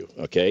for you,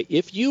 okay?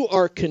 If you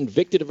are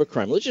convicted of a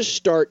crime, let's just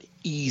start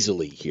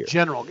easily here.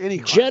 Any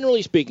crime.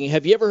 Generally speaking,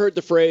 have you ever heard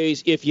the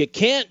phrase, if you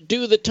can't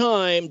do the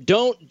time,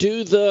 don't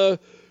do the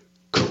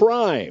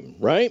crime,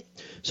 right?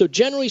 So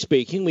generally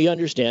speaking, we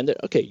understand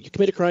that, okay, you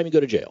commit a crime, you go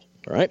to jail,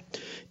 all right?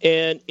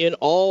 And in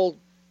all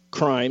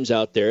crimes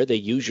out there, they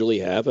usually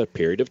have a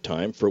period of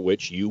time for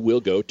which you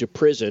will go to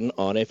prison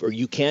or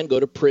you can go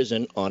to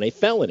prison on a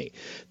felony.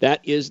 That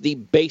is the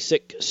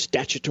basic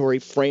statutory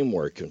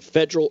framework in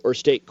federal or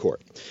state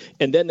court.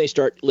 And then they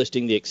start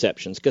listing the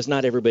exceptions because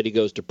not everybody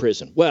goes to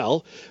prison.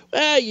 Well,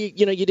 you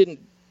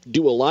didn't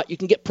do a lot. You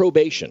can get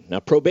probation.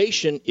 Now,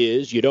 probation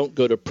is you don't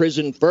go to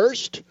prison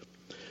first.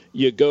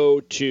 You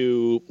go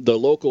to the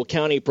local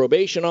county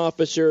probation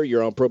officer.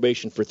 You're on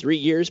probation for 3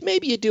 years.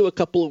 Maybe you do a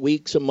couple of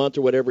weeks, a month,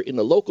 or whatever in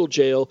the local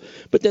jail,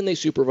 but then they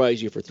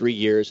supervise you for 3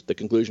 years. At the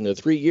conclusion of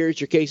the 3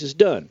 years, your case is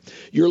done.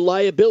 Your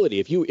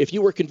liability, if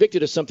you were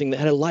convicted of something that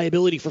had a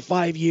liability for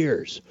 5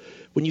 years,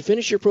 when you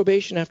finish your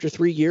probation after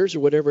 3 years or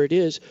whatever it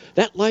is,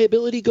 that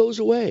liability goes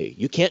away.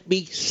 You can't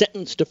be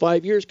sentenced to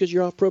 5 years because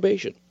you're off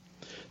probation.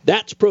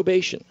 That's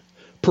probation.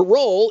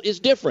 Parole is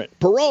different.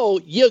 Parole,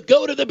 you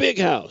go to the big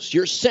house.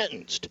 You're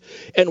sentenced.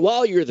 And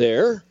while you're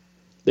there,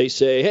 they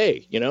say,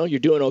 hey, you're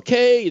doing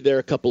okay. You're there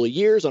a couple of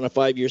years on a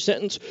 5-year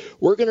sentence.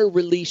 We're going to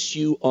release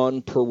you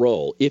on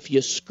parole. If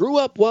you screw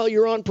up while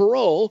you're on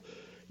parole,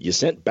 you're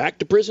sent back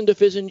to prison to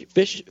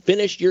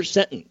finish your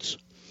sentence.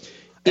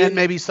 And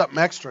maybe something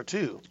extra,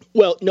 too.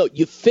 Well, no,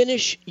 you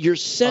finish your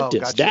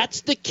sentence. Gotcha.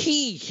 That's the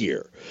key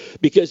here.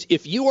 Because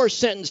if you are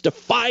sentenced to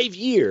 5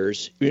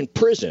 years in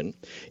prison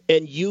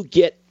and you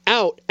get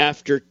out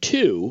after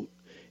 2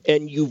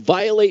 and you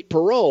violate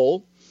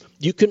parole,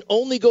 you can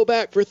only go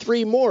back for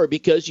 3 more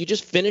because you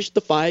just finished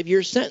the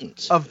 5-year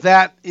sentence. Of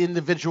that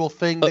individual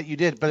thing that you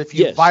did. But if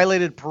you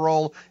violated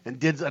parole and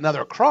did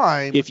another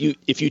crime. If you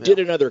did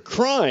another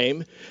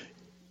crime,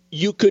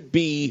 you could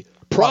be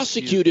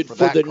prosecuted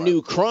for the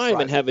new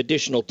crime and have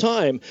additional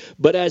time,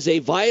 but as a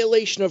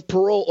violation of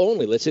parole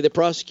only. Let's say the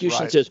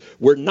prosecution says,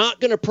 we're not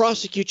going to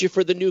prosecute you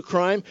for the new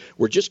crime.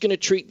 We're just going to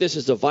treat this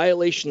as a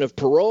violation of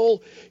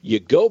parole. You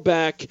go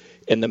back,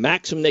 and the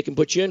maximum they can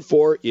put you in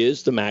for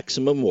is the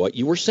maximum what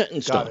you were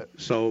sentenced on.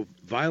 So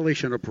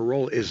violation of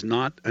parole is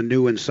not a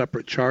new and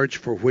separate charge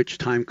for which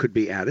time could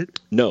be added?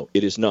 No,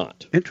 it is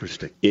not.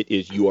 Interesting. It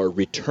is you are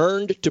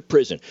returned to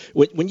prison.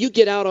 When you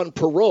get out on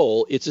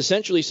parole, it's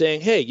essentially saying,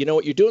 hey, you know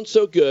what, you're doing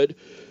so good,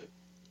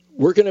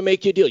 we're going to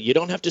make you a deal. You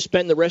don't have to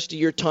spend the rest of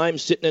your time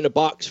sitting in a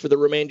box for the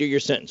remainder of your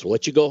sentence. We'll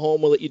let you go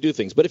home. We'll let you do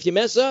things. But if you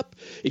mess up,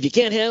 if you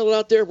can't handle it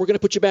out there, we're going to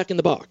put you back in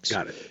the box.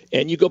 Got it.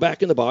 And you go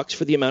back in the box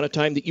for the amount of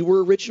time that you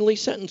were originally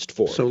sentenced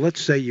for. So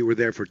let's say you were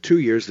there for 2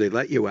 years. They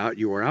let you out.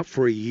 You were out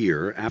for a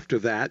year. After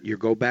that, you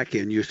go back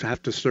in. You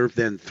have to serve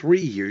then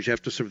 3 years. You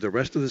have to serve the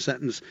rest of the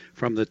sentence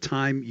from the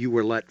time you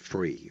were let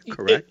free,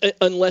 correct?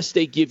 Unless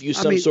they give you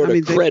some sort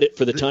of credit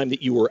for the time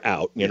that you were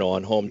out,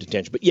 on home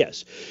detention. But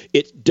yes,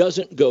 it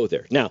doesn't go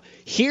there. Now,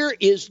 here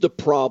is the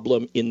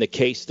problem in the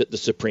case that the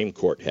Supreme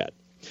Court had.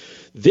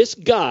 This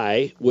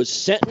guy was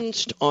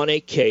sentenced on a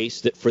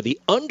case that for the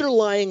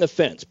underlying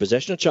offense,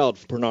 possession of child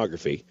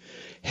pornography,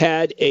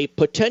 had a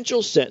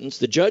potential sentence.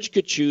 The judge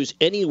could choose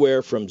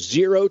anywhere from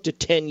 0 to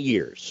 10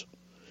 years.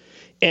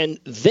 And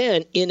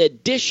then, in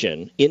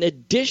addition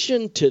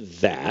to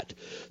that,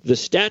 the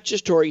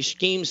statutory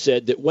scheme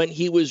said that when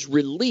he was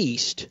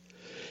released,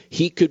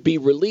 he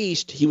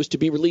was to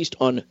be released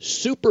on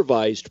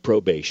supervised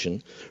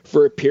probation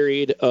for a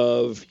period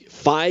of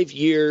 5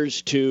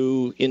 years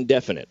to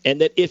indefinite.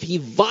 And that if he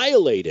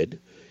violated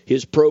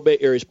his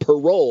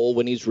parole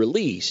when he's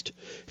released,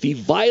 if he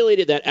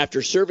violated that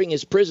after serving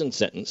his prison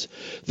sentence,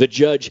 the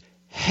judge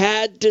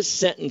had to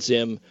sentence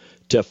him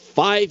to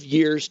 5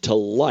 years to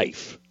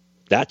life.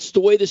 That's the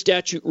way the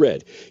statute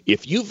read.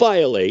 If you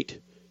violate,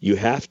 you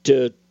have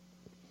to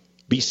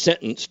be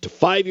sentenced to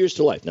 5 years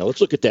to life. Now,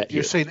 let's look at that here.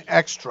 You're saying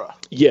extra.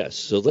 Yes,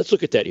 so let's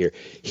look at that here.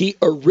 He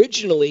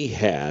originally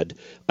had,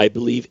 I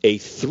believe, a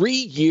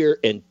 3-year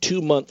and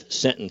 2-month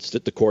sentence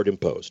that the court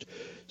imposed.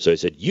 So I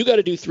said, you got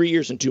to do 3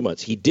 years and 2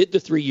 months. He did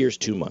the 3 years,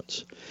 2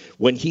 months.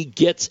 When he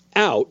gets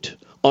out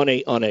on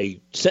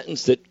a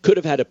sentence that could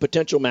have had a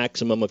potential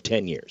maximum of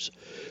 10 years,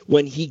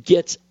 when he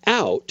gets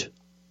out,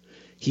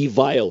 he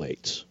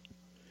violates.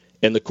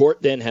 And the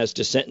court then has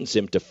to sentence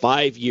him to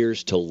 5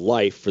 years to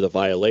life for the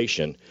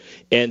violation.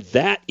 And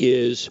that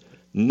is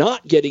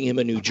not getting him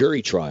a new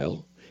jury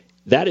trial.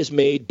 That is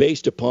made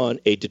based upon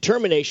a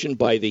determination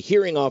by the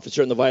hearing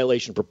officer on the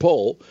violation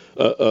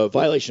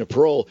of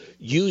parole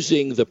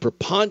using the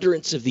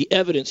preponderance of the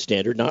evidence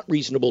standard, not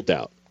reasonable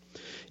doubt.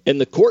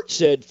 And the court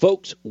said,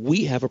 folks,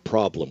 we have a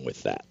problem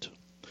with that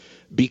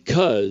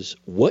because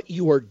what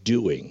you are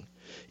doing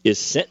is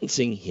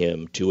sentencing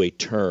him to a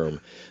term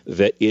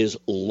that is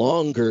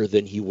longer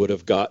than he would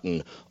have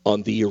gotten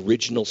on the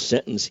original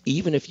sentence,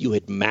 even if you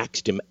had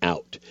maxed him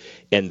out.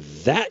 And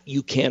that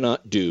you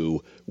cannot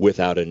do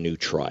without a new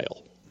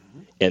trial.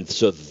 And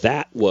so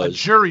that was a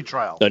jury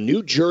trial. A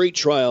new jury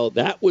trial.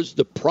 That was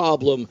the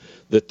problem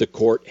that the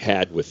court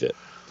had with it.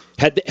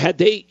 Had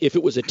they, if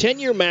it was a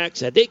 10-year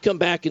max, had they come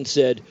back and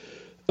said,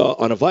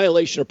 on a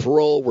violation of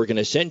parole, we're going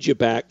to send you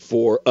back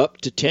for up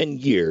to 10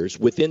 years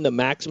within the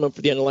maximum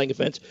for the underlying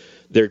offense,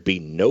 there'd be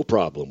no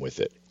problem with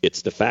it.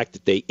 It's the fact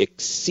that they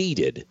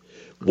exceeded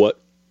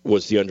what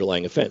was the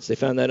underlying offense. They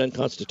found that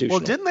unconstitutional.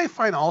 Well, didn't they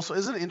find also,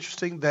 isn't it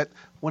interesting that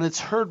when it's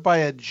heard by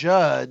a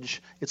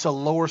judge, it's a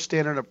lower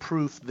standard of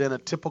proof than a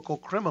typical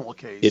criminal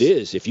case? It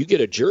is. If you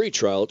get a jury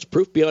trial, it's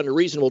proof beyond a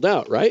reasonable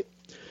doubt, right?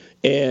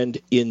 And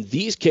in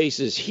these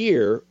cases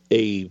here,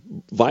 a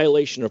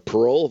violation of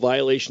parole, a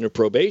violation of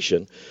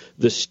probation,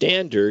 the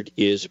standard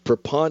is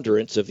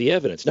preponderance of the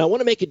evidence. Now, I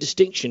want to make a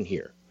distinction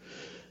here.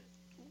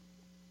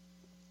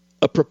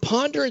 A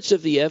preponderance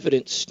of the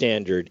evidence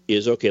standard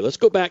is, okay, let's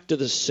go back to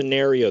the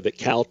scenario that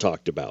Cal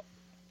talked about,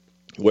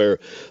 where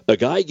a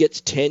guy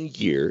gets 10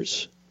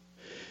 years.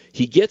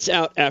 He gets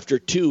out after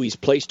 2. He's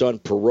placed on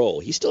parole.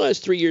 He still has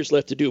 3 years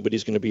left to do, but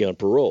he's going to be on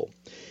parole.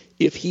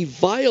 If he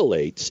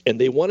violates and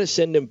they want to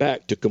send him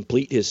back to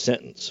complete his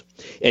sentence,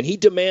 and he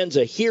demands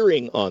a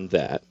hearing on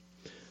that,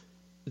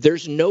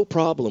 there's no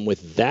problem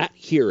with that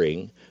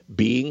hearing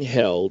being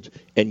held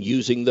and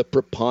using the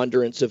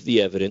preponderance of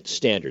the evidence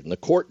standard. And the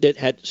court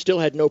still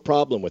had no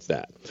problem with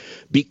that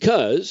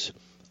because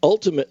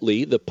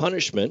ultimately the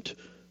punishment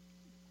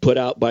put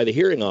out by the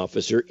hearing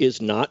officer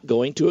is not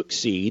going to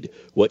exceed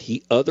what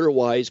he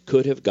otherwise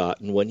could have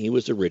gotten when he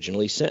was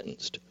originally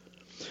sentenced.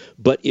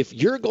 But if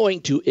you're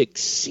going to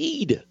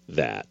exceed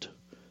that,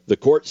 The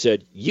court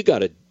said, you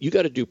got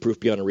to do proof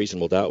beyond a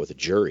reasonable doubt with a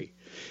jury.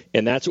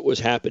 And that's what was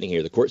happening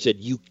here. The court said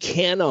you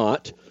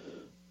cannot,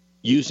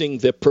 using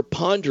the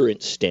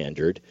preponderance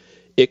standard,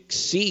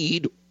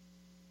 exceed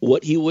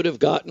what he would have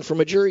gotten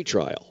from a jury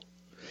trial.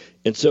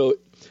 And so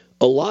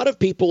a lot of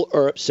people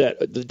are upset.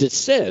 The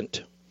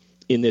dissent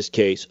in this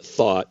case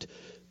thought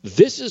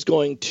this is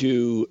going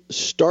to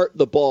start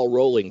the ball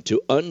rolling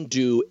to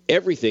undo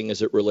everything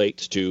as it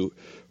relates to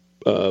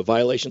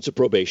violations of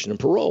probation and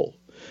parole.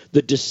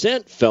 The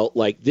dissent felt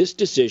like this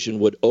decision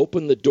would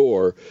open the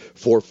door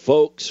for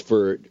folks,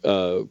 for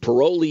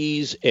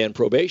parolees and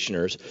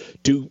probationers,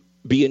 to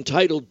be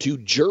entitled to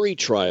jury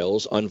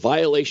trials on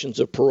violations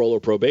of parole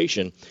or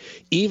probation,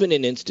 even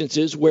in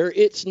instances where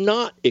it's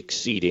not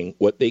exceeding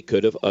what they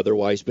could have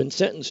otherwise been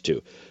sentenced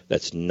to.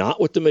 That's not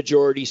what the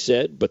majority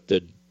said, but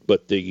the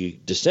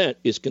dissent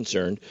is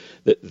concerned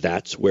that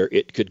that's where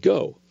it could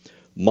go.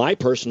 My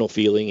personal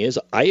feeling is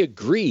I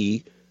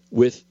agree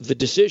with the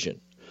decision,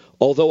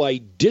 although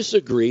I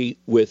disagree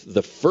with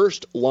the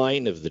first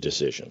line of the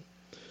decision.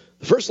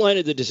 The first line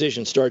of the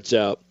decision starts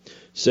out,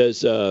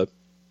 says, in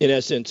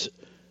essence,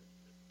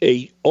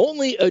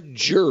 only a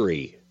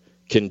jury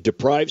can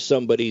deprive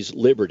somebody's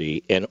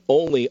liberty, and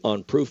only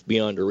on proof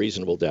beyond a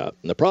reasonable doubt.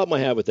 And the problem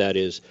I have with that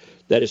is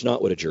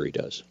not what a jury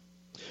does.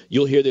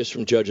 You'll hear this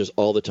from judges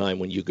all the time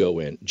when you go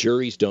in.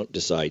 Juries don't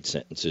decide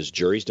sentences.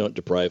 Juries don't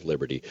deprive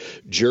liberty.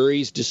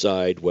 Juries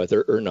decide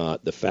whether or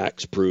not the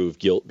facts prove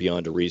guilt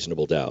beyond a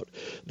reasonable doubt.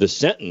 The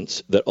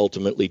sentence that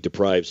ultimately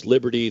deprives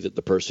liberty that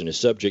the person is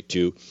subject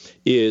to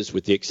is,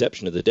 with the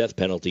exception of the death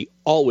penalty,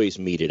 always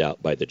meted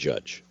out by the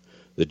judge.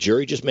 The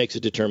jury just makes a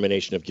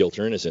determination of guilt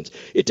or innocence.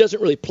 It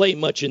doesn't really play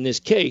much in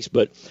this case,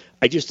 but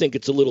I just think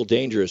it's a little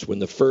dangerous when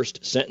the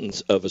first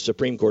sentence of a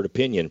Supreme Court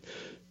opinion,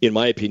 in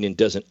my opinion,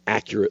 doesn't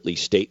accurately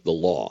state the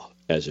law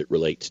as it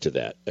relates to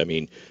that. I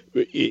mean,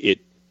 it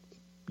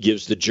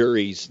gives the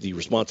juries the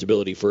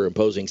responsibility for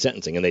imposing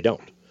sentencing, and they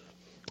don't.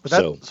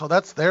 So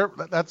that's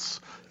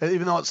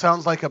even though it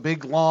sounds like a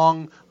big,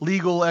 long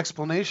legal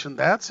explanation,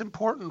 that's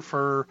important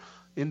for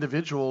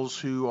individuals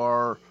who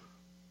are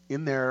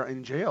in there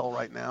in jail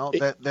right now,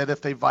 that if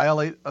they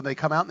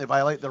come out and they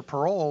violate their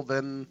parole,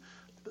 then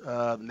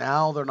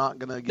now they're not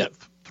going to get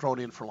thrown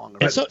in for longer.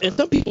 And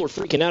some people are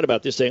freaking out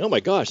about this, saying, oh my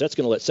gosh, that's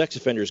going to let sex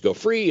offenders go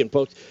free. And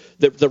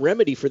the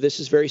remedy for this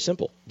is very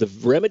simple. The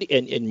remedy,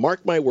 and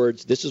mark my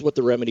words, this is what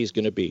the remedy is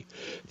going to be.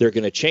 They're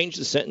going to change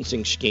the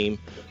sentencing scheme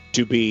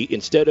to be,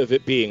 instead of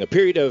it being a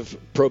period of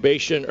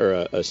probation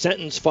or a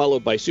sentence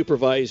followed by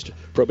supervised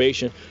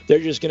probation, they're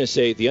just going to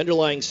say the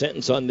underlying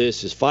sentence on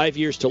this is 5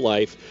 years to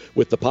life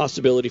with the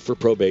possibility for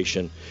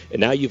probation. And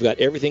now you've got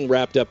everything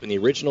wrapped up in the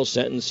original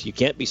sentence. You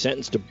can't be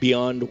sentenced to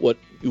beyond what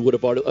you would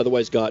have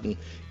otherwise gotten.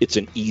 It's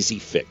an easy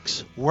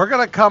fix. We're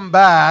going to come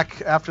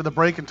back after the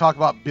break and talk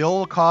about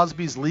Bill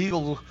Cosby's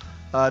legal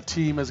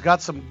team has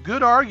got some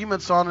good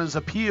arguments on his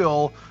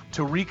appeal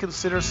to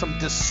reconsider some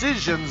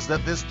decisions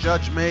that this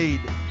judge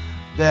made,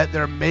 that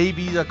there may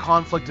be a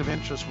conflict of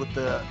interest with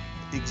the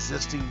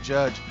existing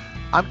judge.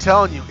 I'm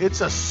telling you,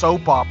 it's a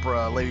soap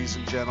opera, ladies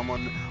and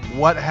gentlemen,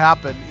 what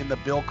happened in the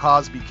Bill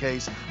Cosby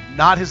case.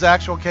 Not his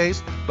actual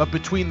case, but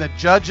between the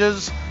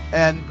judges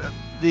and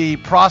the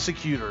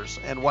prosecutors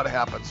and what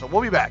happened. So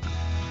we'll be back.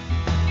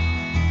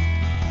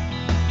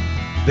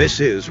 This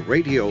is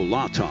Radio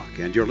Law Talk,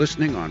 and you're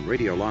listening on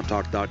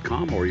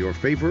RadioLawTalk.com or your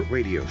favorite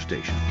radio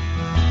station.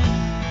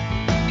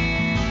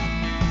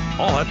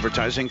 All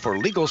advertising for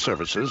legal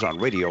services on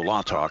Radio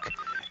Law Talk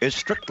is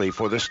strictly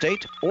for the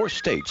state or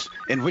states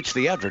in which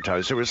the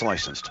advertiser is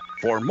licensed.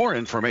 For more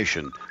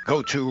information,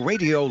 go to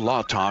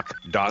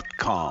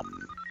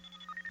RadioLawTalk.com.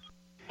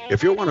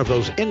 If you're one of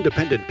those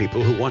independent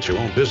people who wants your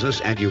own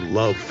business and you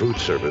love food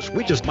service,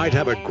 we just might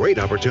have a great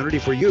opportunity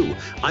for you.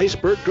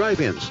 Iceberg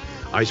Drive-Ins.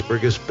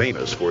 Iceberg is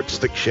famous for its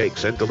thick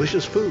shakes and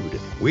delicious food.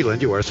 We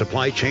lend you our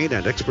supply chain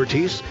and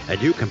expertise, and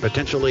you can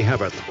potentially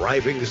have a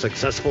thriving,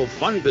 successful,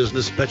 fun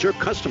business that your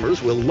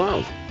customers will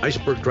love.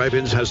 Iceberg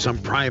Drive-Ins has some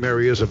prime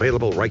areas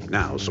available right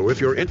now, so if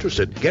you're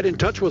interested, get in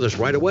touch with us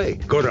right away.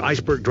 Go to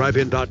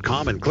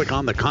icebergdrivein.com and click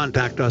on the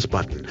Contact Us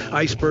button.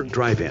 Iceberg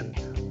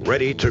Drive-In,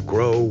 ready to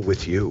grow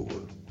with you.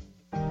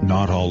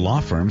 Not all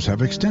law firms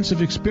have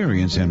extensive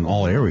experience in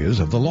all areas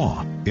of the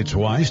law. It's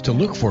wise to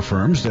look for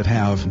firms that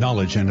have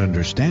knowledge and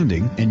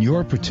understanding in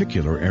your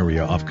particular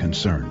area of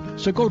concern.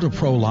 So go to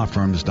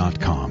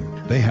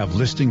prolawfirms.com. They have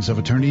listings of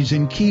attorneys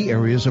in key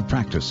areas of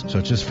practice,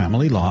 such as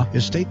family law,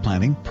 estate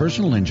planning,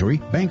 personal injury,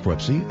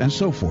 bankruptcy, and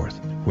so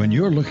forth. When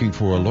you're looking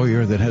for a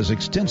lawyer that has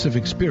extensive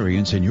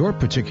experience in your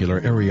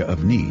particular area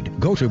of need,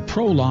 go to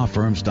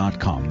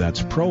prolawfirms.com.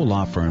 That's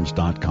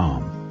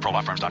prolawfirms.com.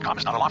 ProLawFirms.com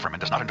is not a law firm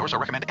and does not endorse or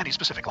recommend any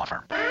specific law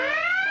firm.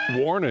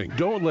 Warning,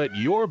 don't let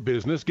your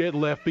business get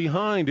left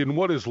behind in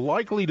what is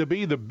likely to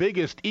be the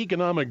biggest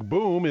economic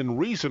boom in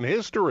recent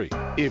history.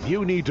 If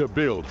you need to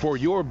build for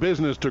your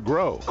business to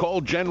grow, call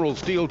General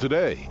Steel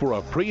today for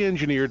a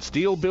pre-engineered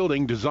steel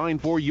building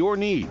designed for your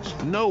needs.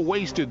 No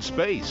wasted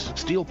space.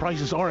 Steel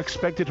prices are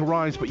expected to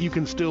rise, but you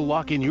can still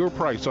lock in your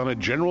price on a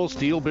General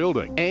Steel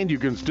building. And you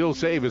can still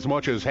save as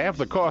much as half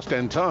the cost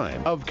and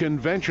time of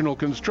conventional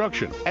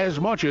construction. As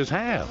much as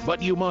half.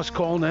 But you must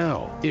call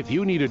now. If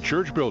you need a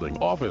church building,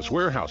 office,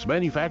 warehouse,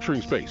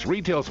 manufacturing space,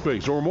 retail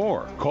space, or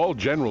more, call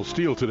General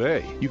Steel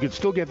today. You can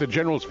still get the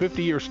General's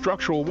 50-year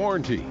structural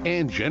warranty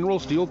and General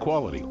Steel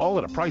quality, all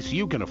at a price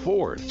you can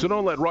afford. So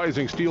don't let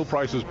rising steel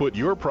prices put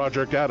your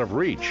project out of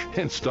reach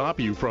and stop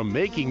you from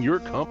making your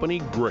company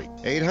great.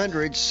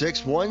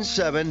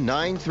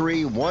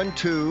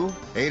 800-617-9312.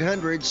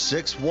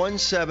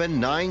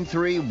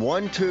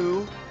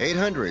 800-617-9312.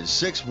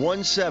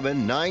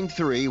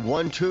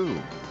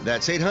 800-617-9312.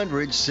 That's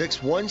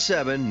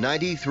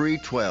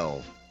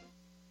 800-617-9312.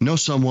 Know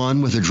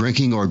someone with a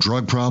drinking or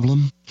drug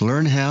problem?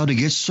 Learn how to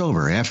get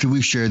sober after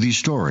we share these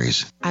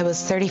stories. I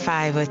was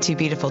 35 with 2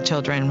 beautiful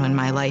children when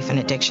my life and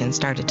addiction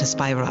started to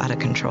spiral out of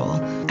control.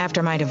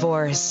 After my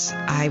divorce,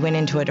 I went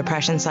into a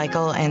depression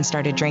cycle and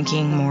started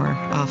drinking more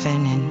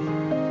often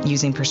and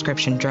using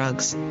prescription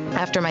drugs.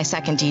 After my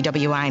second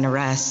DWI and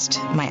arrest,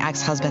 my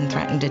ex-husband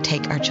threatened to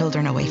take our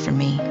children away from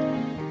me.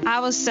 I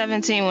was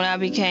 17 when I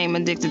became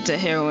addicted to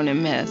heroin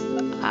and meth.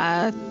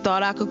 I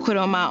thought I could quit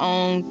on my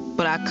own,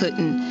 but I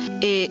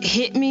couldn't. It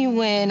hit me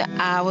when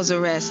I was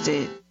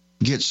arrested.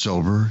 Get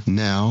sober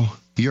now.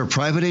 Your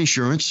private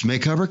insurance may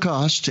cover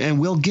costs and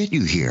we'll get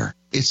you here.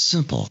 It's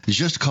simple.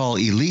 Just call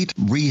Elite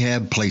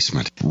Rehab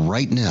Placement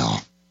right now.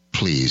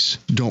 Please,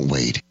 don't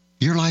wait.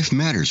 Your life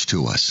matters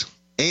to us.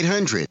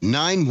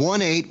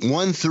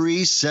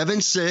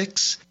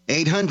 800-918-1376.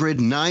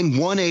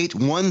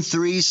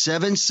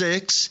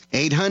 800-918-1376.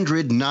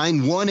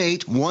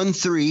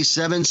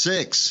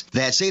 800-918-1376.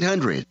 That's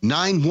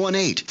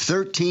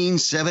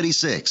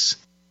 800-918-1376.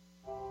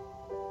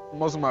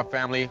 Most of my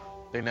family,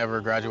 they never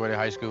graduated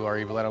high school or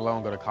even let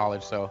alone go to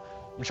college, so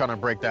I'm trying to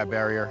break that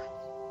barrier.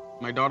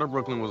 My daughter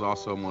Brooklyn was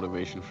also a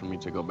motivation for me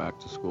to go back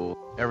to school.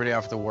 Every day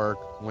after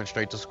work, went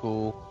straight to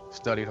school,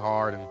 studied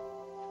hard,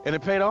 and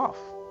it paid off.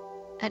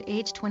 At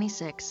age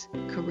 26,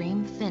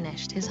 Kareem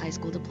finished his high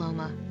school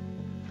diploma.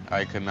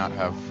 I could not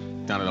have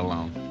done it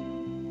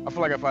alone. I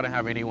feel like if I didn't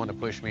have anyone to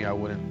push me, I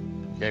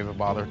wouldn't even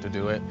bother to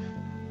do it.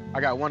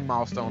 I got one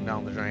milestone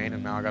down the drain,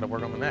 and now I got to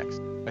work on the next.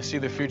 I see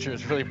the future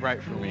is really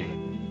bright for me.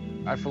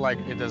 I feel like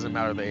it doesn't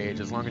matter the age,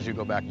 as long as you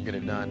go back and get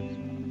it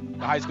done.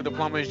 The high school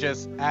diploma is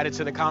just added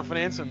to the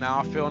confidence, and now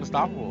I feel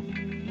unstoppable.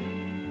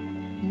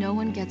 No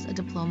one gets a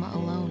diploma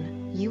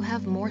alone. You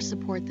have more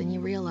support than you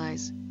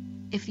realize.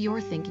 If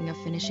you're thinking of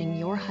finishing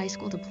your high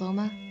school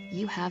diploma,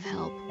 you have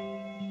help.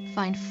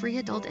 Find free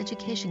adult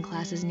education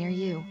classes near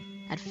you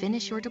at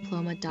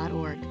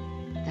finishyourdiploma.org.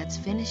 That's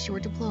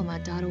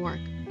finishyourdiploma.org.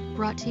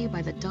 Brought to you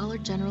by the Dollar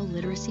General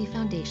Literacy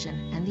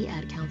Foundation and the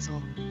Ad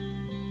Council.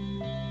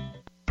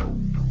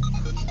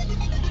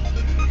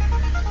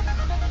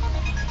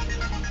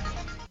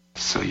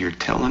 So you're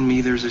telling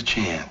me there's a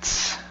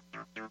chance?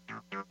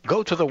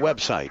 Go to the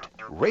website,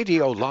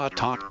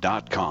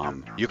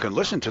 radiolawtalk.com. You can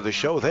listen to the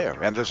show there,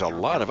 and there's a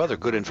lot of other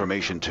good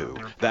information, too.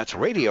 That's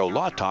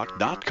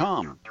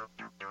radiolawtalk.com.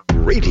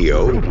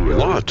 Radio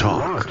Law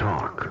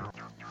Talk.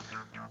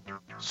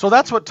 So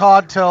that's what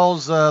Todd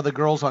tells the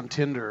girls on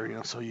Tinder. You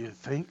know, so you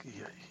think...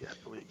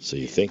 So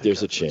you think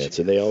there's a chance,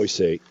 and they always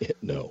say,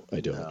 no,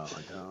 I don't. No,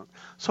 I don't.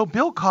 So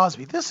Bill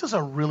Cosby, this is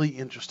a really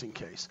interesting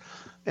case.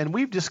 And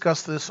we've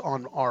discussed this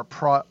on our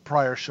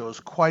prior shows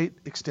quite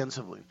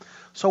extensively.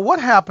 So what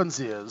happens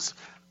is,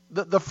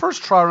 the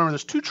first trial, remember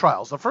there's 2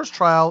 trials. The first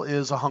trial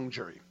is a hung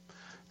jury.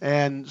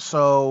 And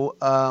so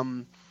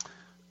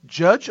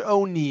Judge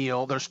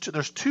O'Neill, there's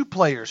 2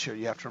 players here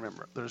you have to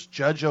remember. There's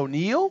Judge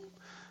O'Neill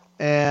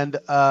and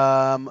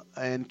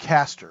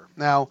Castor.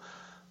 Now,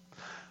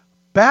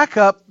 back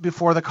up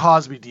before the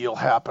Cosby deal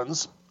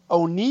happens,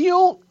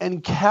 O'Neill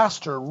and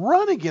Castor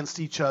run against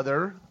each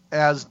other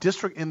as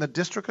in the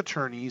district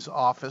attorney's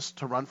office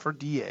to run for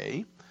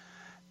DA,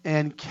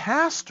 and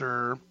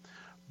Castor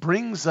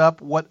brings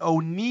up what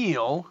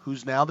O'Neill,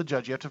 who's now the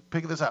judge, you have to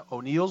pick this out,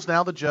 O'Neill's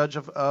now the judge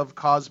of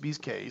Cosby's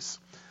case.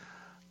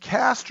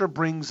 Castor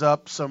brings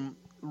up some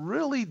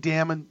really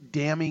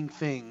damning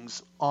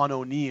things on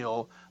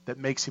O'Neill that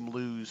makes him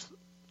lose.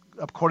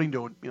 According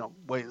to the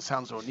way it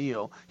sounds to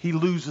O'Neill, he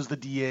loses the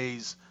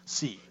DA's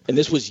seat. And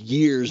this was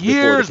years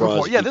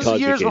before. Yeah, this is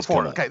years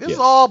before. Okay, this yes.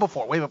 is all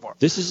before, way before.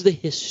 This is the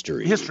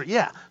history.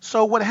 Yeah.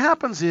 So what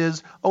happens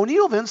is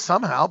O'Neill then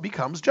somehow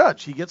becomes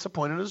judge. He gets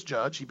appointed as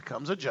judge. He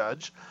becomes a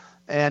judge.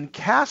 And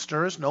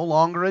Castor is no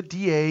longer a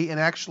DA and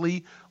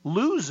actually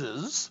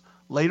loses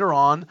later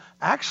on.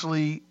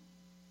 Actually,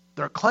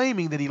 they're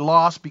claiming that he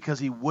lost because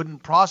he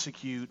wouldn't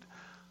prosecute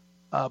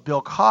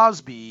Bill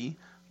Cosby,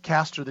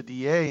 Castor the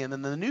DA, and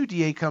then the new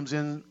DA comes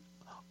in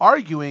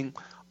arguing,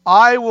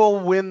 I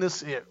will win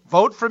this.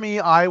 Vote for me.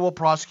 I will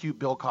prosecute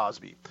Bill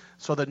Cosby.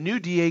 So the new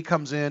DA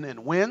comes in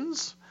and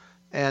wins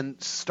and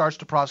starts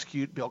to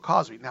prosecute Bill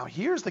Cosby. Now,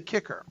 here's the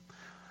kicker.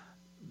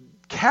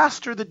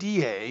 Castor, the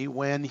DA,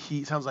 when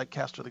he sounds like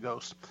Castor the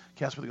Ghost,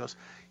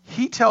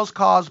 he tells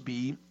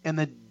Cosby, and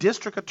the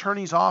district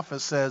attorney's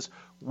office says,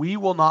 we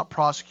will not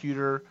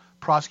prosecute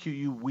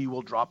you, we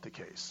will drop the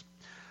case.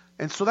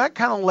 And so that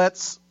kind of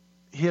lets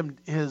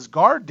his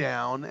guard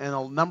down, and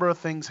a number of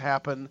things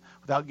happen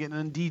without getting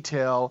in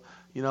detail,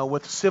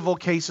 with civil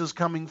cases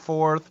coming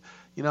forth,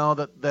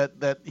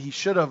 that he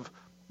should have,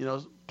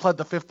 pled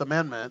the Fifth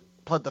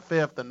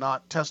and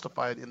not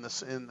testified in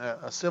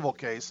a civil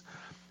case.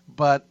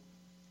 But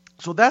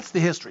so that's the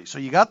history. So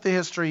you got the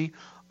history.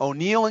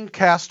 O'Neill and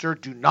Castor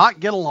do not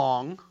get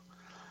along.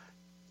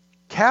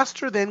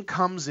 Castor then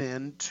comes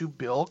in to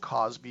Bill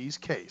Cosby's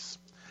case,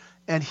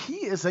 and he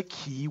is a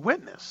key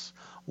witness.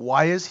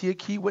 Why is he a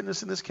key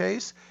witness in this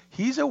case?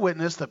 He's a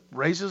witness that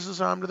raises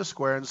his arm to the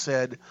square and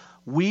said,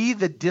 we,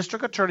 the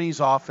district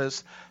attorney's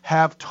office,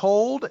 have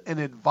told and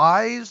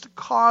advised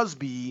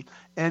Cosby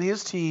and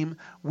his team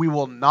we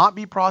will not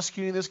be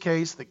prosecuting this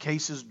case. The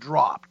case is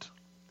dropped.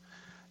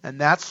 And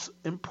that's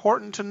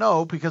important to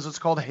know because it's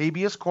called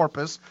habeas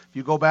corpus. If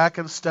you go back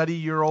and study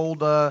your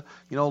old,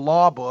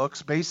 law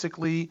books,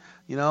 basically,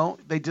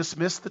 they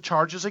dismissed the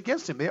charges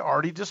against him. They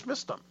already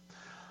dismissed them.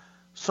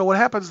 So what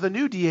happens, the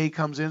new DA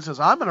comes in and says,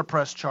 I'm going to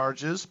press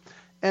charges.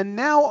 And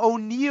now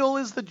O'Neill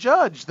is the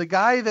judge, the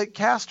guy that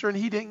Castor and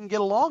he didn't get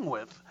along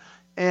with.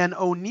 And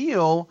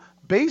O'Neill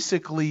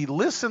basically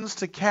listens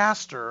to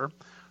Castor,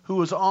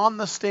 who is on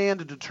the stand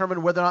to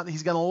determine whether or not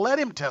he's going to let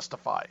him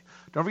testify.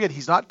 Don't forget,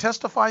 he's not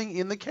testifying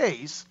in the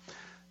case.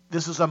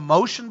 This is a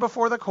motion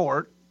before the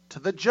court to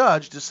the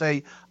judge to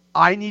say,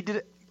 I need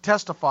to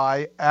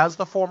testify as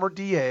the former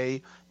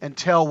DA and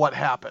tell what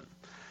happened.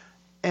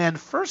 And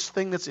first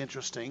thing that's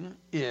interesting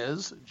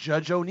is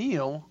Judge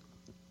O'Neill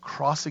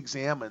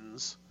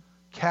cross-examines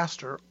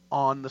Castor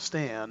on the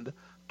stand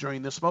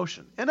during this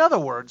motion. In other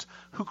words,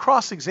 who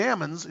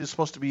cross-examines is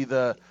supposed to be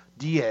the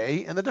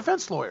DA and the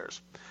defense lawyers.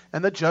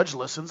 And the judge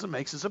listens and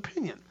makes his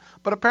opinion.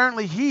 But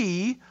apparently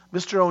he,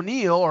 Mr.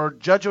 O'Neill, or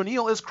Judge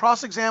O'Neill, is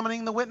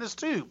cross-examining the witness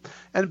too.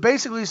 And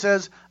basically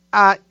says,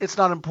 it's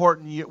not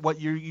important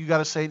what you got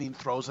to say, and he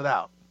throws it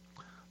out.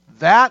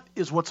 That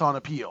is what's on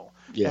appeal.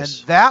 Yes.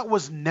 And that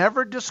was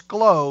never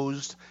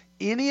disclosed,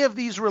 any of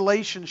these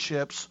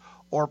relationships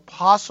or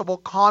possible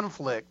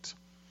conflict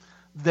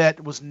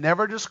that was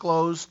never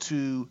disclosed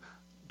to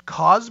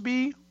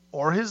Cosby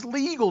or his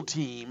legal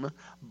team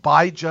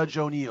by Judge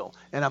O'Neill.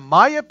 And in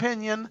my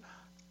opinion,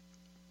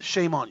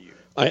 shame on you.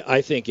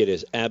 I think it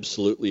is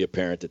absolutely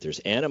apparent that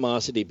there's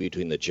animosity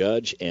between the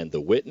judge and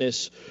the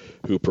witness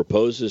who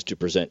proposes to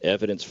present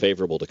evidence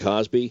favorable to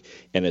Cosby.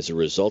 And as a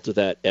result of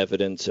that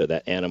evidence or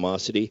that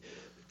animosity,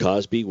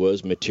 Cosby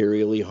was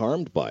materially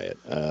harmed by it.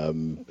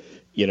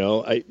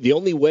 The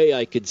only way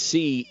I could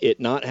see it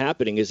not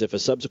happening is if a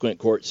subsequent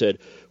court said,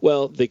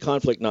 well, the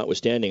conflict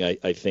notwithstanding,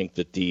 I think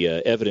that the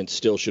evidence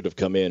still should have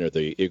come in or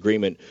the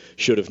agreement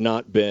should have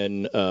not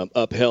been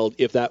upheld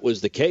if that was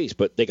the case.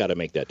 But they got to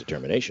make that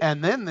determination.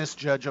 And then this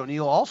Judge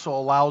O'Neill also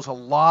allows a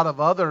lot of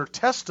other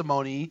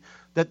testimony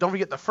that, don't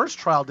forget, the first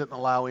trial didn't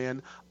allow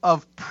in,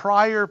 of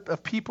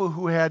people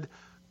who had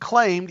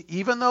claimed,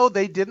 even though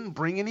they didn't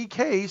bring any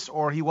case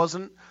or he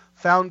wasn't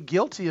found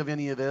guilty of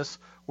any of this,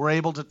 were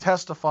able to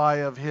testify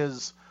of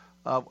his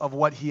of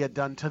what he had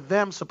done to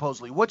them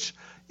supposedly, which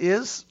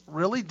is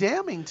really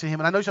damning to him.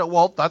 And I know you say,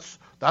 well, that's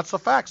the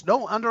facts.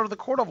 No, under the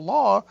court of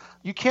law,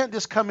 you can't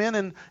just come in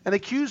and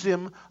accuse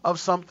him of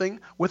something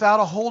without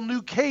a whole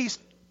new case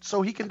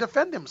so he can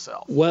defend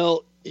himself.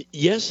 Well,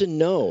 yes and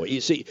no. You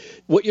see,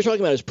 what you're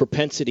talking about is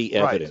propensity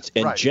evidence.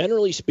 Right, and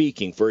generally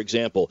speaking, for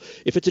example,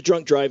 if it's a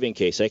drunk driving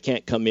case, I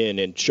can't come in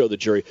and show the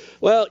jury,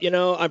 well,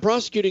 I'm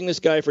prosecuting this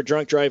guy for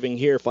drunk driving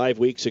here 5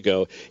 weeks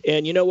ago.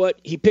 And you know what?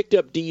 He picked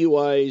up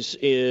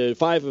DUIs,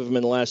 5 of them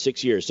in the last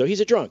 6 years. So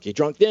he's a drunk. He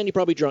drunk then, he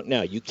probably drunk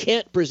now. You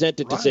can't present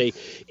it to say,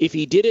 if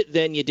he did it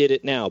then, you did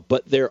it now.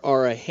 But there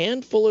are a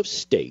handful of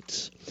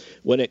states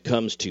when it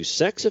comes to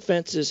sex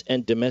offenses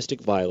and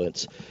domestic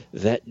violence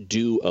that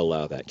do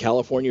allow that.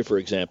 California, for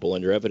example,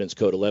 under Evidence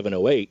Code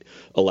 1108,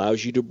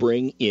 allows you to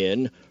bring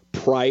in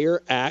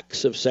prior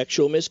acts of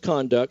sexual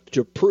misconduct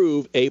to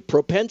prove a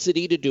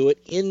propensity to do it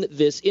in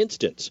this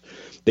instance.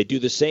 They do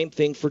the same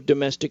thing for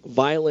domestic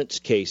violence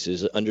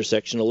cases under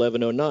Section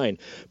 1109,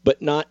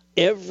 but not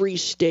every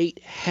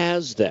state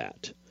has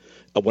that.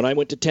 When I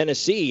went to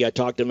Tennessee, I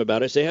talked to them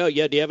about it. I say, oh,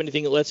 yeah, do you have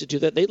anything that lets it do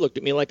that? They looked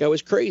at me like I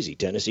was crazy.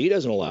 Tennessee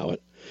doesn't allow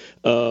it.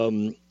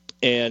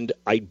 And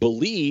I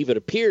believe it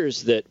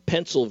appears that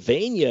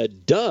Pennsylvania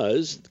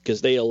does,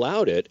 because they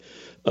allowed it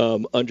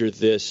under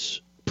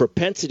this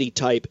propensity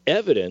type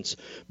evidence,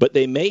 but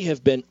they may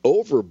have been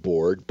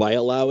overboard by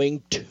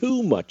allowing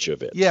too much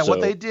of it. Yeah,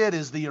 what they did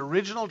is the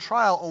original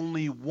trial,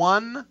 only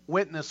one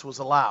witness was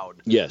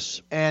allowed.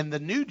 Yes. And the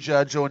new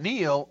Judge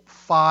O'Neill,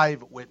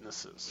 5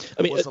 witnesses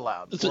was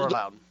allowed.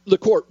 The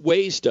court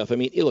weighs stuff. I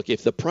mean, look,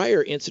 if the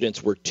prior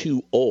incidents were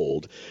too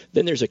old,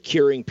 then there's a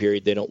curing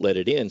period. They don't let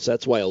it in. So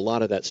that's why a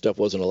lot of that stuff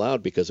wasn't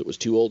allowed, because it was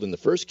too old in the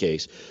first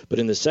case. But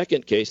in the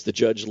second case, the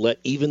judge let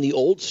even the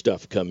old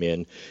stuff come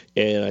in,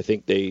 and I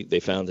think they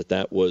found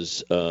that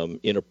was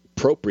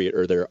inappropriate,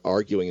 or they're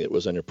arguing that it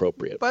was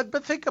inappropriate.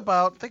 But think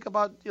about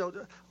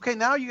okay,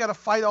 now you got to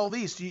fight all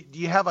these. Do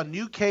you have a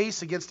new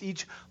case against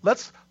each?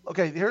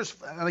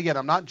 And again,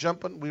 I'm not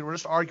jumping. We were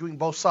just arguing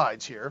both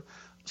sides here.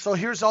 So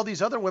here's all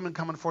these other women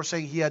coming forward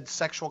saying he had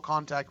sexual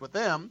contact with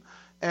them,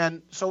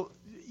 and so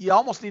you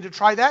almost need to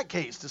try that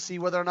case to see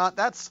whether or not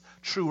that's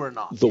true or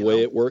not. The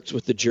way it works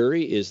with the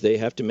jury is they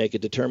have to make a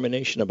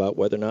determination about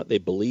whether or not they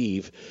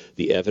believe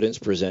the evidence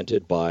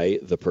presented by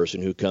the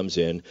person who comes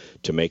in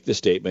to make the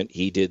statement,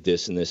 he did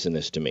this and this and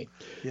this to me.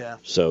 Yeah.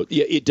 So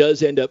it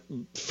does end up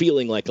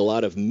feeling like a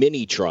lot of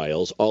mini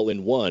trials all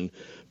in one,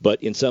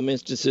 but in some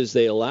instances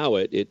they allow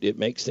it. It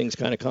makes things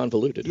kind of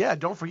convoluted. Yeah,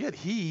 don't forget,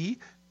 he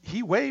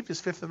waived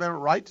his Fifth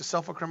Amendment right to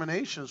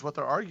self-incrimination is what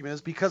their argument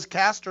is, because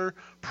Castor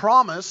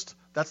promised,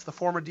 that's the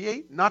former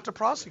DA, not to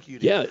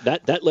prosecute him. Yeah,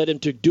 that led him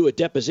to do a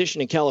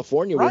deposition in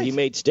California where he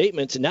made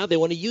statements, and now they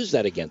want to use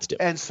that against him.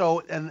 And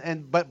so,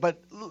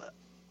 but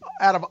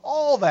out of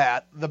all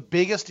that, the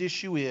biggest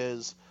issue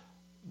is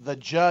the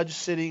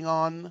Judge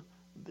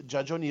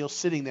O'Neill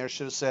sitting there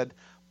should have said,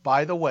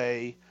 by the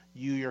way,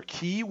 your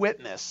key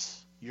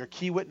witness,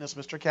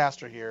 Mr.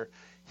 Castor here,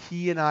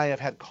 he and I have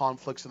had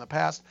conflicts in the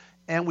past,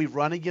 and we've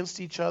run against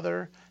each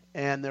other,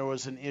 and there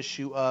was an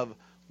issue of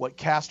what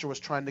Castor was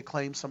trying to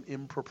claim some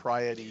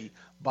impropriety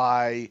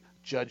by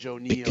Judge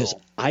O'Neill. Because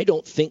I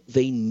don't think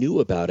they knew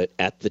about it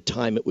at the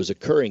time it was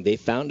occurring. They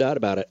found out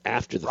about it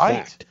after the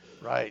fact.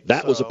 Right.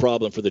 That was a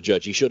problem for the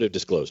judge. He should have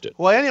disclosed it.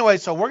 Well, anyway,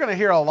 so we're going to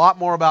hear a lot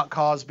more about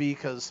Cosby,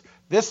 because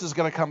this is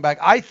going to come back.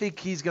 I think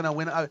he's going to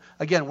win.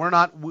 Again,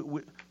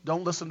 we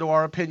don't listen to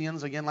our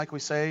opinions. Again, like we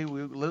say,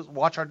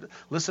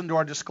 listen to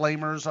our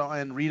disclaimers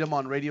and read them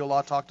on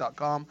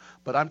radiolawtalk.com.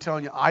 But I'm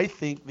telling you, I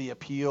think the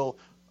appeal,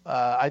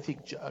 I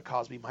think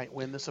Cosby might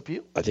win this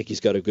appeal. I think he's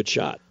got a good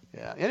shot.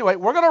 Yeah. Anyway,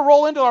 we're going to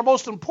roll into our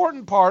most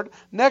important part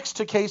next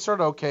to Case or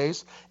No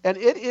Case, and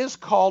it is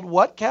called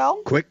what, Cal?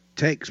 Quick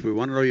takes. We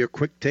want to know your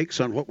quick takes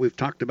on what we've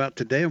talked about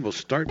today, and we'll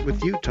start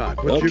with you, Todd.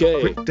 What's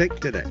your quick take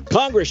today?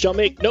 Congress shall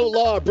make no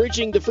law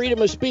abridging the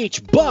freedom of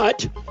speech,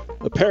 but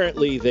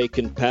apparently they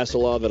can pass a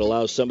law that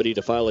allows somebody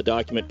to file a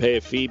document, pay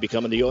a fee,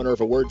 becoming the owner of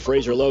a word,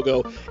 phrase, or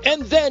logo,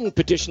 and then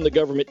petition the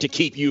government to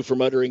keep you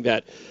from uttering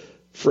that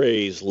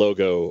phrase,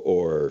 logo,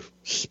 or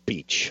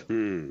speech.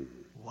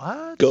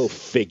 What? Go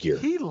figure.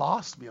 He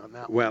lost me on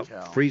that one, Well,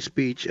 Cal. free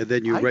speech, and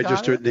then you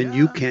register it, then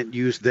you can't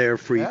use their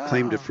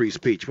claim to free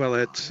speech. Well,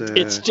 it's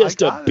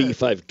just a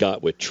beef I've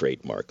got with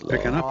trademark law.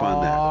 Picking up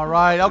on that. All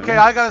right. Okay,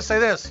 I got to say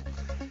this.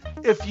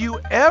 If you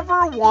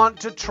ever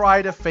want to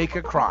try to fake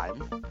a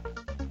crime,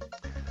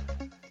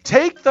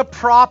 take the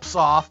props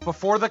off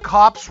before the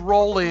cops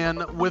roll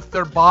in with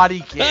their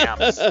body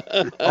cams.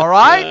 All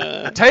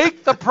right?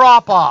 Take the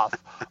prop off.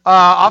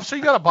 Officer,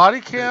 you got a body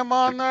cam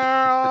on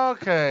there?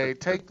 Okay,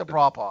 take the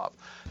prop off.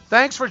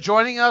 Thanks for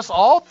joining us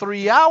all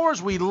 3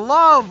 hours. We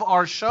love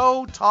our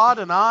show, Todd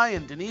and I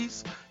and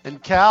Denise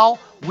and Cal.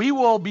 We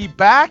will be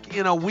back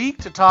in a week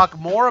to talk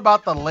more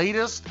about the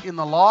latest in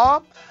the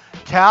law.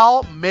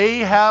 Cal may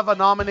have a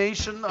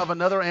nomination of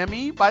another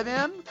Emmy by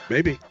then.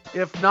 Maybe.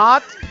 If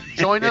not,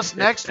 join us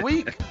next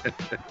week.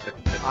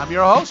 I'm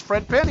your host,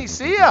 Fred Penny.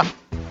 See ya.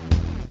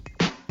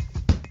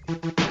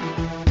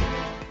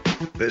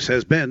 This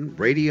has been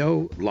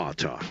Radio Law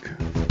Talk.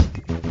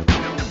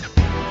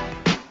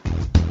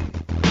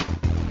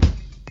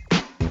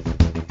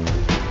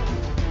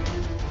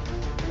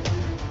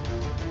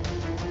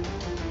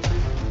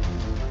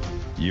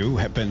 You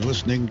have been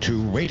listening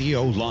to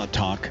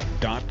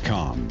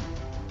RadioLawTalk.com,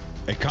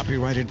 a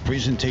copyrighted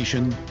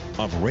presentation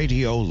of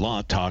Radio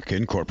Law Talk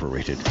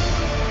Incorporated.